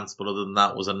one chance, but other than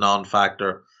that was a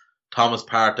non-factor. Thomas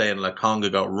Partey and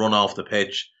Lokonga got run off the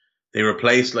pitch. They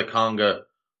replaced Lokonga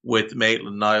with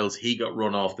Maitland-Niles. He got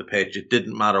run off the pitch. It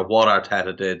didn't matter what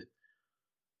Arteta did.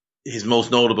 His most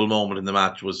notable moment in the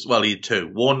match was, well, he had 2.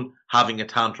 One, having a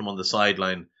tantrum on the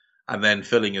sideline and then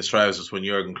filling his trousers when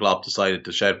Jurgen Klopp decided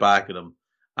to shout back at him.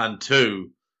 And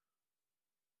 2,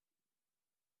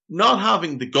 not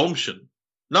having the gumption,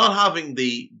 not having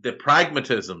the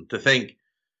pragmatism to think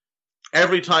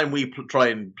every time we try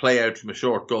and play out from a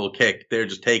short goal kick, they're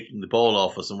just taking the ball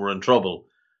off us and we're in trouble.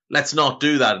 Let's not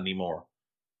do that anymore.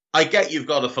 I get you've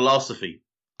got a philosophy.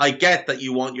 I get that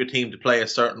you want your team to play a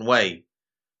certain way.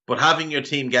 But having your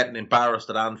team getting embarrassed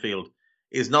at Anfield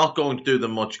is not going to do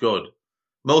them much good.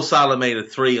 Mo Salah made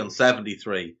it 3 on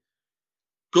 73.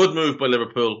 Good move by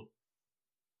Liverpool.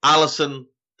 Alisson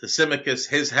to Tsimikas,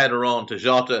 his header on to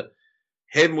Jota.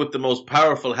 Him with the most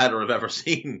powerful header I've ever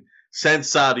seen. Sent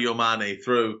Sadio Mane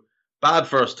through. Bad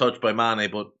first touch by Mane,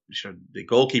 but sure, the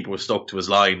goalkeeper was stuck to his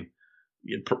line.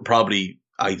 You'd probably,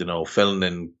 I don't know, filling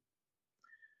in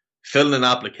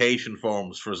application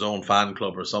forms for his own fan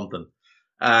club or something.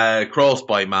 Crossed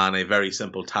by Mane, very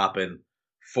simple tap in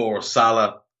for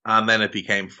Salah, and then it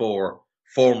became 4.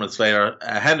 4 minutes later,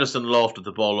 Henderson lofted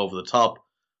the ball over the top.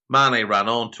 Mane ran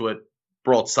onto it,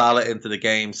 brought Salah into the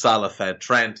game. Salah fed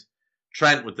Trent.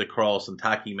 Trent with the cross and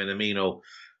Taki Minamino.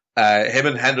 Him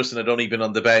and Henderson had only been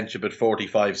on the bench about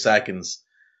 45 seconds,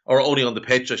 or only on the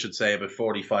pitch, I should say, about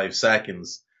 45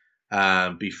 seconds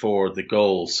before the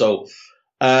goal. So,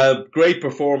 great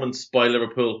performance by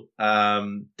Liverpool.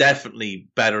 Definitely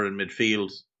better in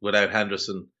midfield without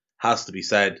Henderson, has to be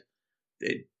said.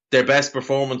 Their best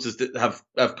performances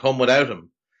have come without him.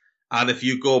 And if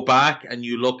you go back and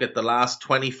you look at the last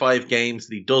 25 games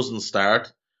that he doesn't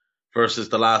start versus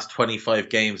the last 25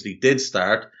 games that he did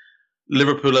start,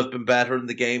 Liverpool have been better in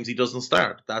the games he doesn't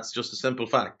start. That's just a simple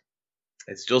fact.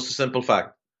 It's just a simple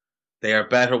fact. They are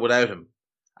better without him.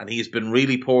 And he's been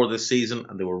really poor this season,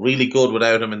 and they were really good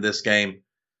without him in this game.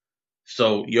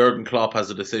 So Jurgen Klopp has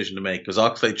a decision to make, because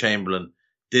Oxlade-Chamberlain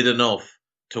did enough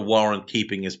to warrant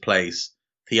keeping his place.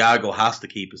 Thiago has to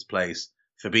keep his place.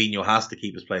 Fabinho has to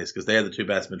keep his place, because they're the 2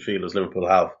 best midfielders Liverpool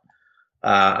have.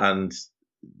 And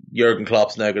Jurgen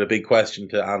Klopp's now got a big question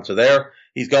to answer there.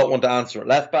 He's got one to answer at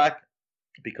left back,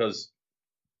 because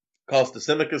Costa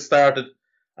Tsimikas started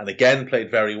and again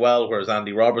played very well, whereas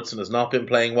Andy Robertson has not been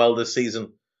playing well this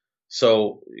season.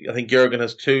 So I think Jurgen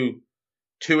has two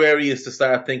areas to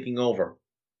start thinking over.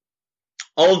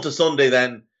 On to Sunday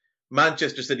then.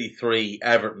 Manchester City 3,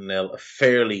 Everton 0. A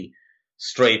fairly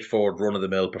straightforward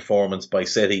run-of-the-mill performance by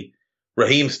City.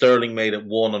 Raheem Sterling made it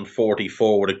 1 on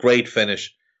 44 with a great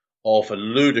finish off a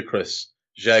ludicrous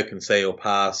João Cancelo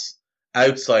pass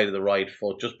outside of the right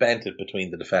foot, just bent it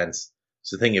between the defence.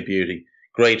 It's a thing of beauty.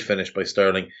 Great finish by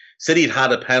Sterling. City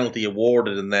had a penalty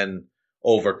awarded and then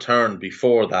overturned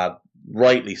before that.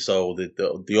 Rightly so.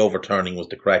 The overturning was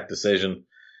the correct decision.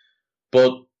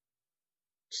 But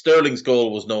Sterling's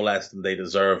goal was no less than they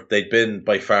deserved. They'd been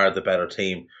by far the better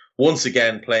team. Once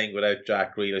again playing without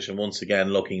Jack Grealish, and once again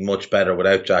looking much better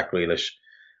without Jack Grealish.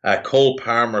 Cole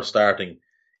Palmer starting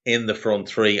in the front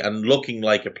 3 and looking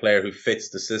like a player who fits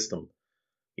the system.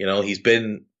 You know, he's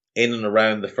been in and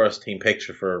around the first team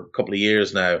picture for a couple of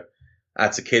years now.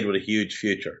 That's a kid with a huge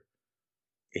future.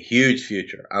 A huge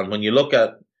future. And when you look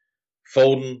at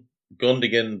Foden,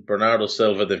 Gundogan, Bernardo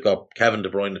Silva, they've got Kevin De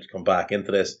Bruyne to come back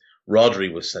into this.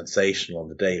 Rodri was sensational on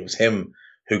the day. It was him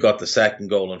who got the second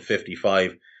goal on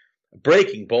 55.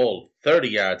 Breaking ball, 30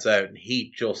 yards out, and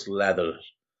he just leathered it.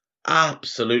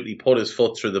 Absolutely put his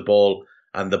foot through the ball,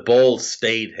 and the ball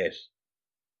stayed hit.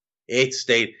 It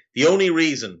stayed. The only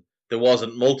reason there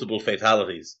wasn't multiple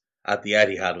fatalities at the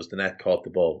Etihad was the net caught the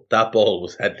ball. That ball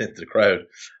was heading into the crowd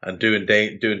and doing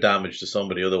damage to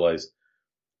somebody otherwise.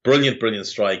 Brilliant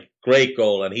strike. Great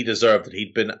goal, and he deserved it.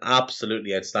 He'd been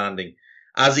absolutely outstanding,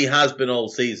 as he has been all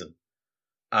season.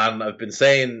 And I've been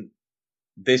saying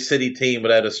this City team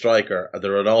without a striker,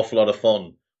 they're an awful lot of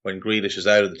fun when Grealish is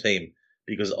out of the team,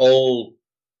 because all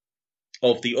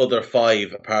of the other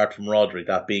five, apart from Rodri,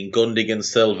 that being Gundogan,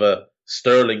 Silva,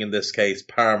 Sterling in this case,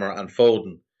 Palmer and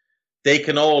Foden, they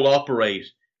can all operate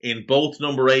in both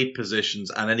number 8 positions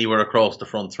and anywhere across the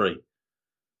front three.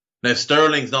 Now,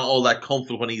 Sterling's not all that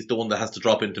comfortable when he's the one that has to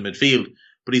drop into midfield,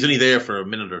 but he's only there for a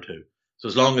minute or two. So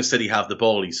as long as City have the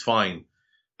ball, he's fine.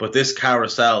 But this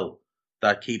carousel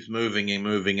that keeps moving and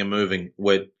moving and moving,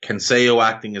 with Cancelo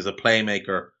acting as a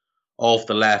playmaker off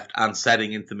the left and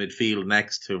setting into midfield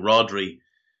next to Rodri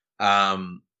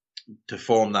to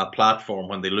form that platform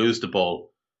when they lose the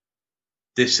ball,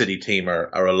 this City team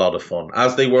are a lot of fun,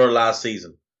 as they were last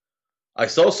season. I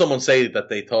saw someone say that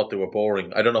they thought they were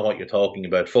boring. I don't know what you're talking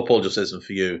about. Football just isn't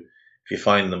for you if you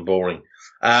find them boring.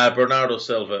 Bernardo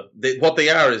Silva, what they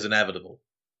are is inevitable.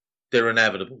 They're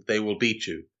inevitable. They will beat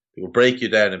you. They will break you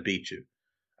down and beat you.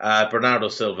 Bernardo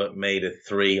Silva made it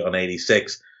 3 on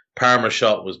 86. Palmer's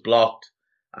shot was blocked,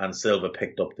 and Silva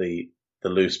picked up the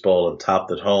loose ball and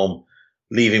tapped it home,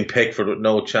 leaving Pickford with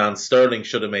no chance. Sterling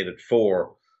should have made it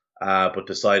 4, but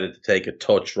decided to take a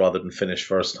touch rather than finish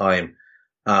first time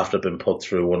after being put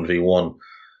through 1v1.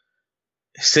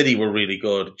 City were really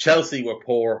good. Chelsea were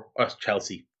poor.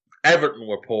 Everton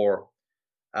were poor.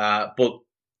 But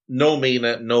no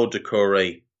Mina, no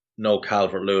Doucouré, no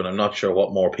Calvert-Lewin. I'm not sure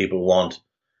what more people want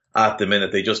at the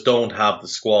minute. They just don't have the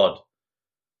squad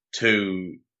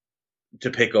to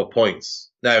pick up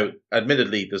points. Now,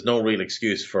 admittedly, there's no real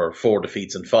excuse for 4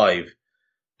 defeats in 5.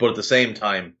 But at the same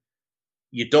time,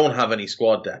 you don't have any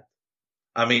squad depth.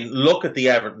 I mean, look at the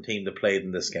Everton team that played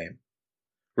in this game.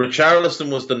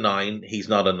 Richarlison was the 9. He's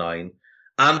not a 9.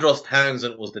 Andros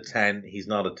Townsend was the 10. He's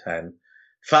not a 10.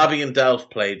 Fabian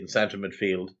Delph played in centre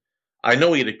midfield. I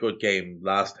know he had a good game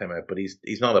last time out, but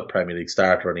he's not a Premier League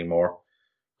starter anymore.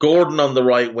 Gordon on the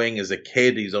right wing is a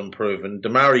kid. He's unproven.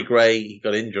 Damari Gray, he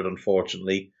got injured,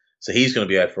 unfortunately, so he's going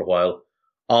to be out for a while.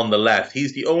 On the left,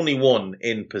 he's the only one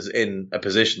in a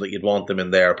position that you'd want them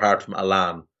in there, apart from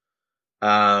Alan.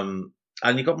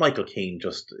 And you got Michael Keane.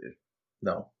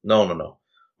 No.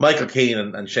 Michael Keane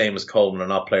and Seamus Coleman are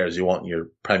not players you want in your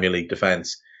Premier League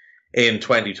defence in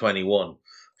 2021.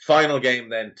 Final game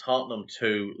then, Tottenham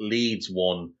 2, Leeds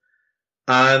 1.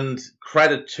 And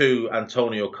credit to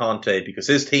Antonio Conte, because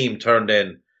his team turned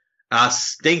in a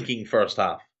stinking first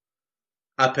half.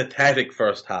 A pathetic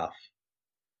first half.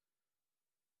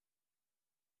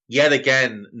 Yet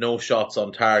again, no shots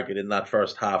on target in that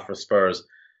first half for Spurs.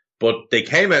 But they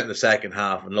came out in the second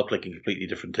half and looked like a completely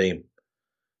different team.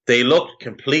 They looked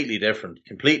completely different,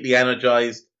 completely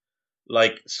energised,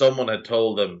 like someone had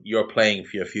told them, you're playing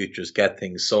for your futures, get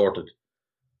things sorted.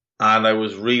 And I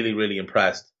was really, really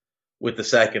impressed with the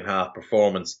second half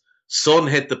performance. Son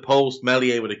hit the post,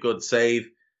 Meslier with a good save.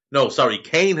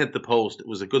 Kane hit the post, it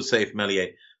was a good save for Meslier.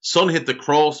 Son hit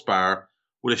crossbar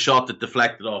with a shot that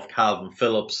deflected off Calvin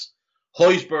Phillips.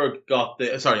 Højbjerg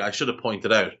I should have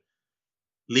pointed out,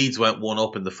 Leeds went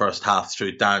 1-up in the first half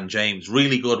through Dan James.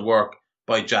 Really good work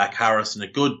by Jack Harrison, a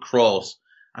good cross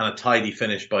and a tidy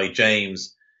finish by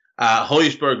James.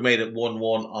 Højbjerg made it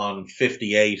 1-1 on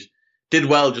 58. Did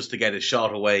well just to get his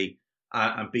shot away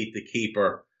and beat the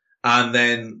keeper. And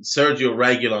then Sergio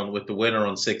Reguilon with the winner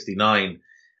on 69.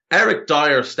 Eric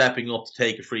Dyer stepping up to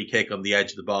take a free kick on the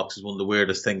edge of the box is one of the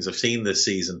weirdest things I've seen this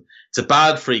season. It's a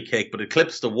bad free kick, but it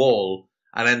clips the wall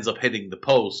and ends up hitting the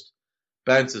post.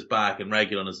 Bounces back, and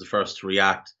Reguilon is the first to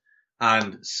react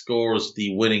and scores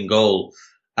the winning goal.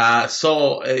 I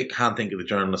can't think of the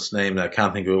journalist's name now,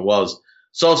 can't think of who it was.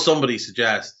 Saw somebody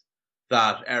suggest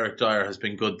that Eric Dyer has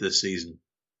been good this season.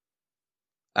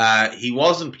 He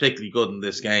wasn't particularly good in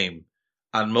this game,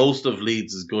 and most of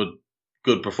Leeds'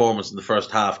 good performance in the first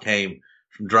half came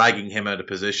from dragging him out of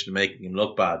position and making him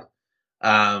look bad.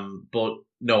 But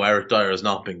no, Eric Dyer has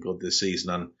not been good this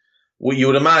season, and you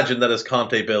would imagine that as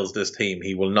Conte builds this team,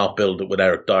 he will not build it with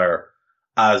Eric Dyer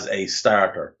as a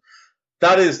starter.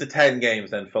 That is the 10 games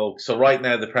then, folks. So right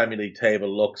now the Premier League table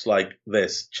looks like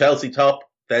this. Chelsea top,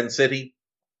 then City,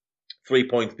 3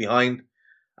 points behind.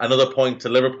 Another point to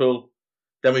Liverpool.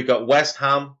 Then we've got West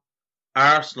Ham,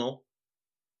 Arsenal,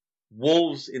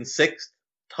 Wolves in 6th,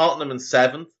 Tottenham in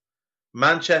 7th,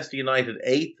 Manchester United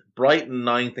 8th, Brighton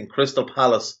 9th, and Crystal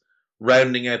Palace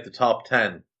rounding out the top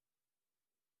 10.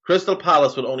 Crystal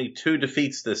Palace with only 2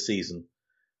 defeats this season.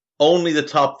 Only the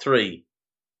top 3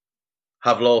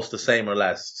 have lost the same or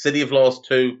less. City have lost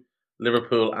 2,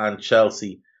 Liverpool and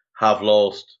Chelsea have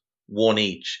lost 1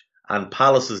 each. And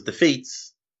Palace's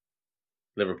defeats,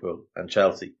 Liverpool and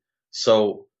Chelsea.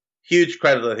 So huge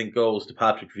credit, I think, goes to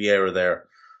Patrick Vieira there.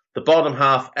 The bottom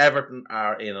half, Everton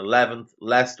are in 11th,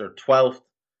 Leicester 12th,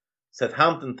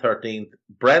 Southampton 13th,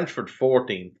 Brentford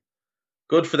 14th.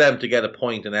 Good for them to get a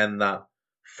point and end that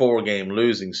 4-game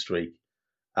losing streak.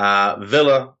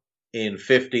 Villa in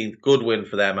 15th, good win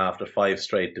for them after 5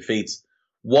 straight defeats.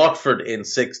 Watford in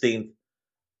 16th,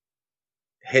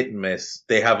 hit and miss.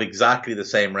 They have exactly the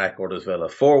same record as Villa.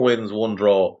 4 wins, 1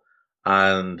 draw,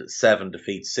 and 7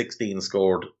 defeats. 16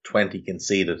 scored, 20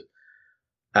 conceded.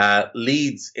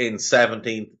 Leeds in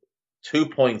 17th, 2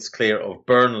 points clear of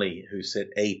Burnley, who sit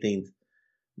 18th.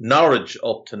 Norwich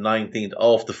up to 19th,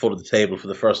 off the foot of the table for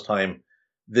the first time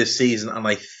this season, and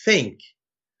I think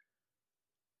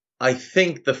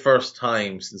the first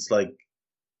time since, like,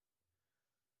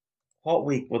 what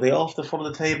week were they off the foot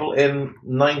of the table? In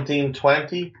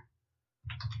 1920?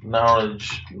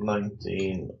 Norwich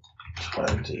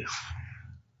 1920.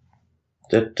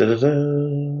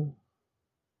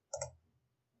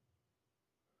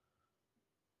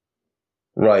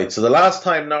 Right, so the last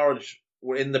time Norwich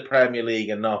were in the Premier League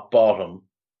and not bottom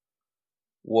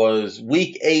was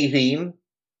week 18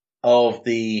 of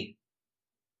the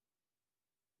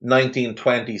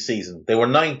 1920 season. They were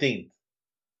 19th.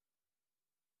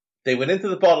 They went into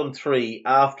the bottom 3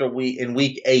 in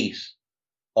week 8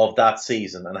 of that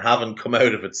season and haven't come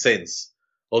out of it since,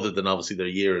 other than obviously their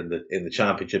year in the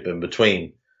championship in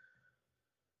between.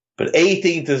 But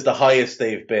 18th is the highest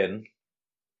they've been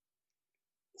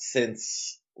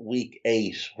since week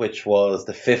 8, which was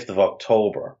the 5th of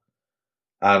October.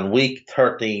 And week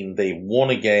 13, they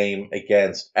won a game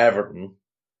against Everton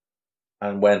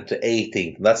and went to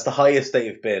 18th. And that's the highest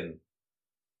they've been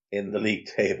in the league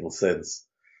table since.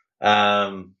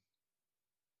 I'm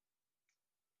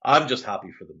just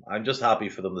happy for them. I'm just happy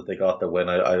for them that they got the win.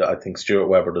 I think Stuart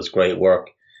Webber does great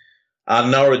work. And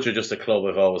Norwich are just a club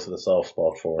I've always had a soft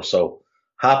spot for. So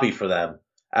happy for them.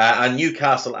 And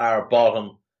Newcastle are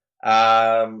bottom.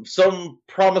 Some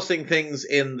promising things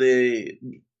in the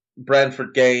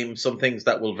Brentford game, some things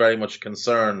that will very much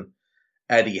concern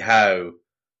Eddie Howe,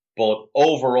 but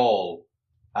overall,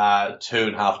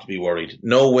 Toon have to be worried.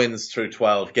 No wins through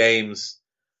 12 games,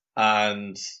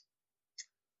 and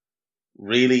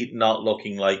really not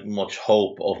looking like much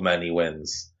hope of many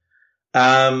wins.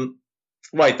 Right,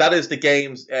 that is the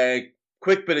games.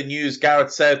 Quick bit of news,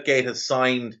 Gareth Southgate has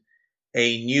signed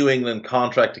a New England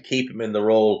contract to keep him in the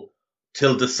role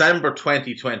till December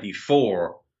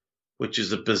 2024, which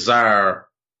is a bizarre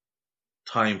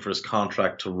time for his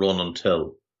contract to run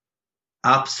until.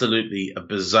 Absolutely a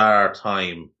bizarre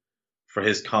time for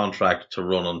his contract to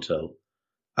run until.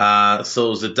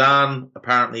 So Zidane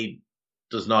apparently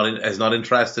is not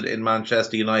interested in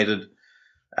Manchester United.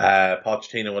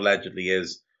 Pochettino allegedly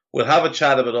is. We'll have a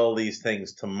chat about all these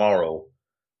things tomorrow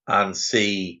and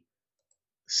see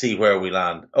where we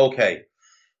land. Okay,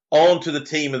 on to the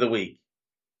team of the week.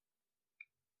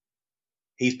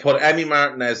 He's put Emi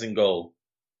Martinez in goal.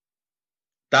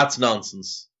 That's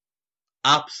nonsense.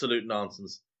 Absolute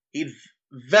nonsense. He'd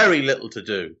very little to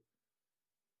do.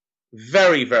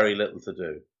 Very, very little to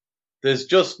do. There's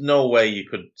just no way you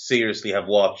could seriously have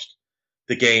watched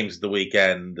the games of the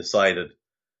weekend and decided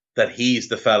that he's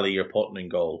the fella you're putting in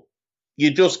goal.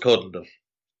 You just couldn't have.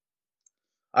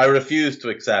 I refuse to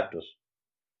accept it.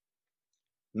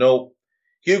 No.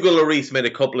 Hugo Lloris made a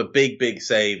couple of big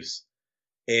saves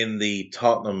in the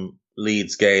Tottenham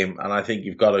Leeds game, and I think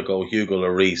you've got to go Hugo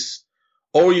Lloris.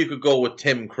 Or you could go with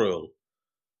Tim Krul.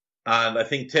 And I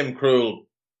think Tim Krul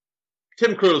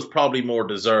is probably more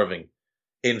deserving,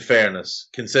 in fairness,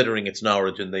 considering it's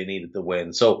Norwich and they needed the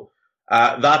win. So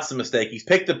that's the mistake. He's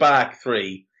picked a back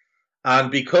 3,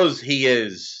 and because he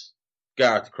is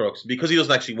Gareth Crooks, because he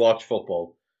doesn't actually watch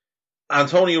football,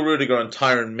 Antonio Rudiger and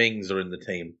Tyrone Mings are in the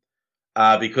team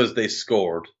because they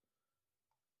scored.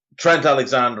 Trent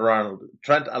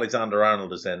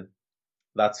Alexander-Arnold is in.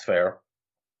 That's fair.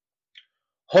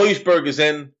 Højbjerg is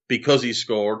in because he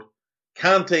scored.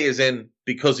 Kante is in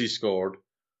because he scored.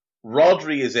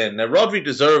 Rodri is in. Now, Rodri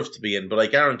deserves to be in, but I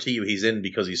guarantee you he's in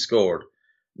because he scored.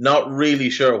 Not really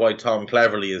sure why Tom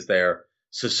Cleverley is there.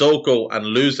 Sissoko and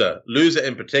Louza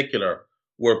in particular,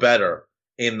 were better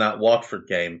in that Watford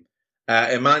game.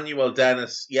 Emmanuel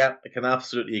Dennis, yeah, I can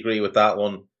absolutely agree with that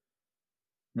one.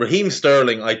 Raheem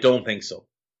Sterling, I don't think so.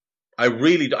 I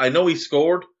know he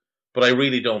scored, but I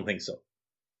really don't think so.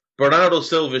 Bernardo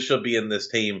Silva should be in this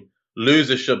team.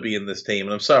 Louza should be in this team.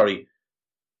 And I'm sorry,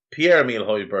 Pierre-Emile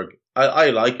Højbjerg, I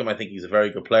like him. I think he's a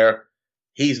very good player.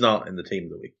 He's not in the team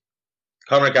of the week.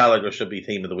 Conor Gallagher should be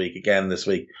team of the week again this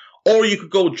week. Or you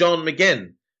could go John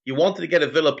McGinn. You wanted to get a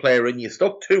Villa player in, you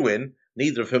stuck 2 in,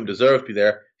 neither of whom deserved to be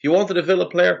there. If you wanted a Villa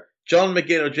player, John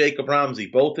McGinn or Jacob Ramsey,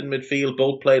 both in midfield,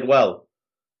 both played well.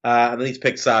 And then he's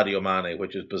picked Sadio Mane,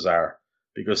 which is bizarre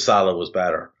because Salah was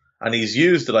better. And he's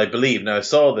used it, I believe. Now, I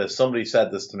saw this. Somebody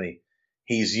said this to me.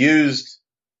 He's used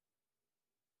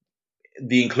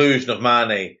the inclusion of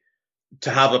Mane to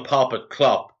have a pop at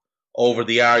Klopp over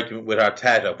the argument with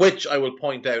Arteta, which I will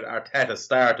point out Arteta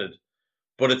started.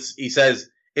 But he says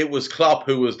it was Klopp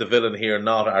who was the villain here,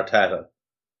 not Arteta.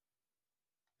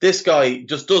 This guy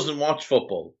just doesn't watch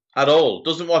football at all.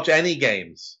 Doesn't watch any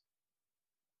games.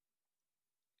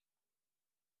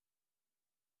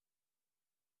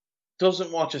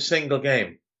 Doesn't watch a single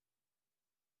game.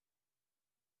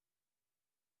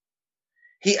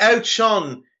 He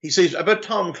outshone, he says about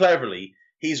Tom Cleverley,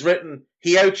 he's written,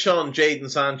 he outshone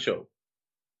Jadon Sancho.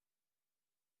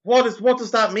 What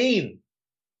does that mean?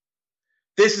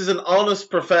 This is an honest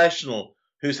professional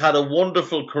who's had a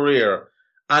wonderful career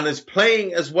and is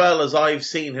playing as well as I've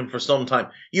seen him for some time.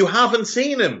 You haven't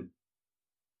seen him.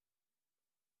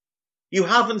 You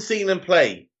haven't seen him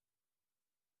play.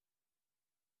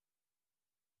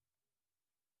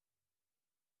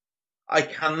 I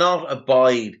cannot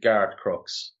abide Garth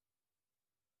Crooks.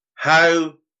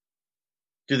 How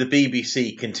do the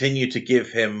BBC continue to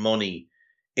give him money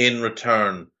in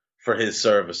return for his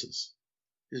services?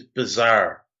 It's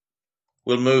bizarre.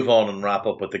 We'll move on and wrap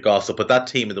up with the gossip, but that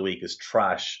team of the week is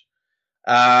trash.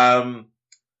 Paris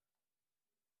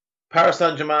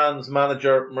Saint-Germain's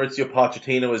manager, Mauricio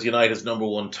Pochettino, is United's number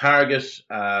one target.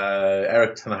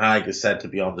 Erik ten Hag is said to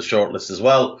be on the shortlist as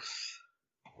well.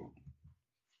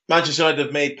 Manchester United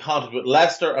have made contact with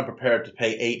Leicester and prepared to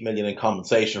pay $8 million in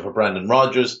compensation for Brendan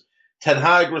Rodgers. Ten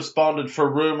Hag responded for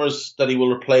rumours that he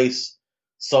will replace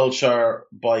Solskjaer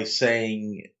by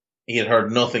saying he had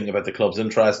heard nothing about the club's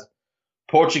interest.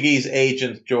 Portuguese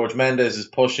agent Jorge Mendes is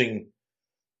pushing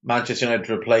Manchester United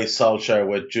to replace Solskjaer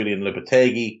with Julian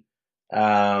Lopetegui.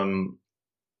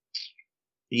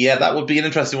 Yeah, that would be an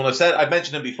interesting one. I've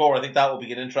mentioned him before. I think that would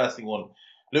be an interesting one.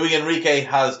 Luis Enrique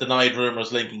has denied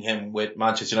rumours linking him with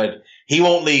Manchester United. He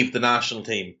won't leave the national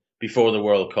team before the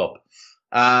World Cup.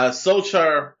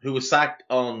 Solskjaer, who was sacked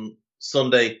on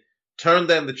Sunday, turned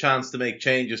down the chance to make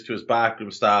changes to his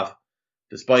backroom staff,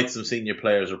 despite some senior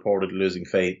players reportedly losing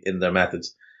faith in their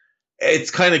methods. It's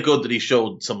kind of good that he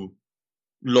showed some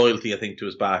loyalty, I think, to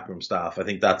his backroom staff. I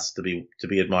think that's to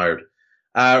be admired.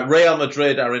 Real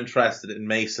Madrid are interested in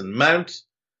Mason Mount.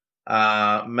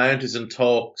 Mount is in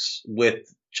talks with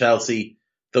Chelsea,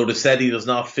 though they said he does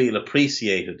not feel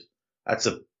appreciated. That's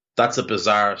a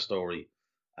bizarre story.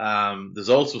 There's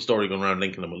also a story going around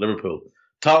linking him with Liverpool.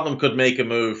 Tottenham could make a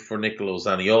move for Nicolo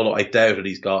Zaniolo. I doubt it.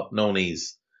 He's got no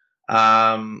knees.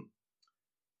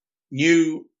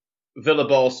 New Villa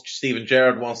boss Steven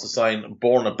Gerrard wants to sign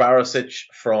Borna Barisic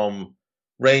from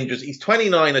Rangers. He's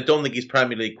 29. I don't think he's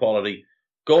Premier League quality.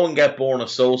 Go and get Borna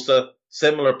Sosa.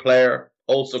 Similar player,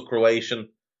 also Croatian,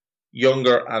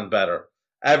 younger and better.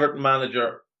 Everton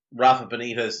manager Rafa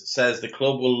Benitez says the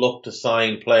club will look to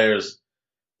sign players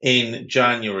in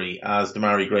January as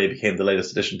Demarai Gray became the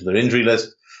latest addition to their injury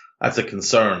list. That's a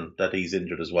concern that he's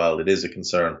injured as well. It is a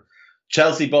concern.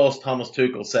 Chelsea boss Thomas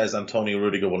Tuchel says Antonio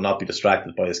Rudiger will not be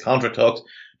distracted by his contract talks.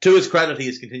 To his credit, he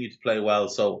has continued to play well,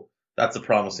 so that's a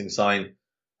promising sign.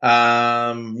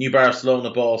 New Barcelona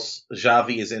boss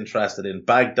Xavi is interested in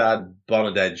Baghdad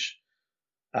Bonadej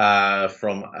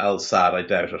from El Sad. I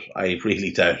doubt it. I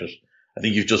really doubt it. I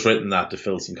think you've just written that to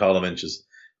fill some column inches.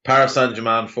 Paris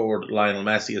Saint-Germain forward Lionel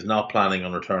Messi is not planning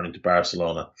on returning to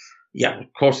Barcelona. Yeah,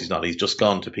 of course he's not. He's just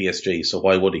gone to PSG, so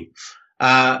why would he?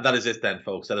 That is it then,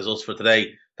 folks. That is us for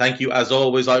today. Thank you as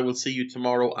always. I will see you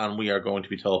tomorrow, and we are going to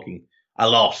be talking a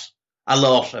lot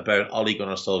about Ole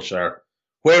Gunnar Solskjaer,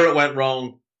 where it went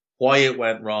wrong, why it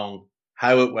went wrong,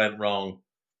 how it went wrong,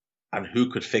 and who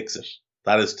could fix it.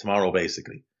 That is tomorrow,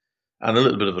 basically. And a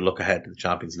little bit of a look ahead to the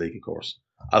Champions League, of course.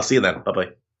 I'll see you then.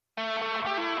 Bye-bye.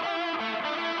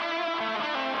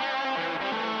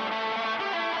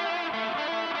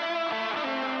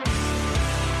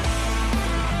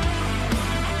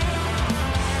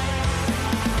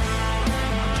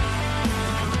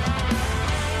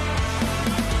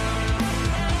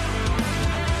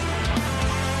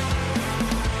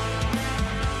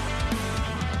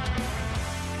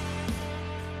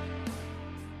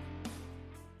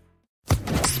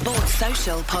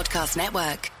 Podcast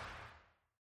Network.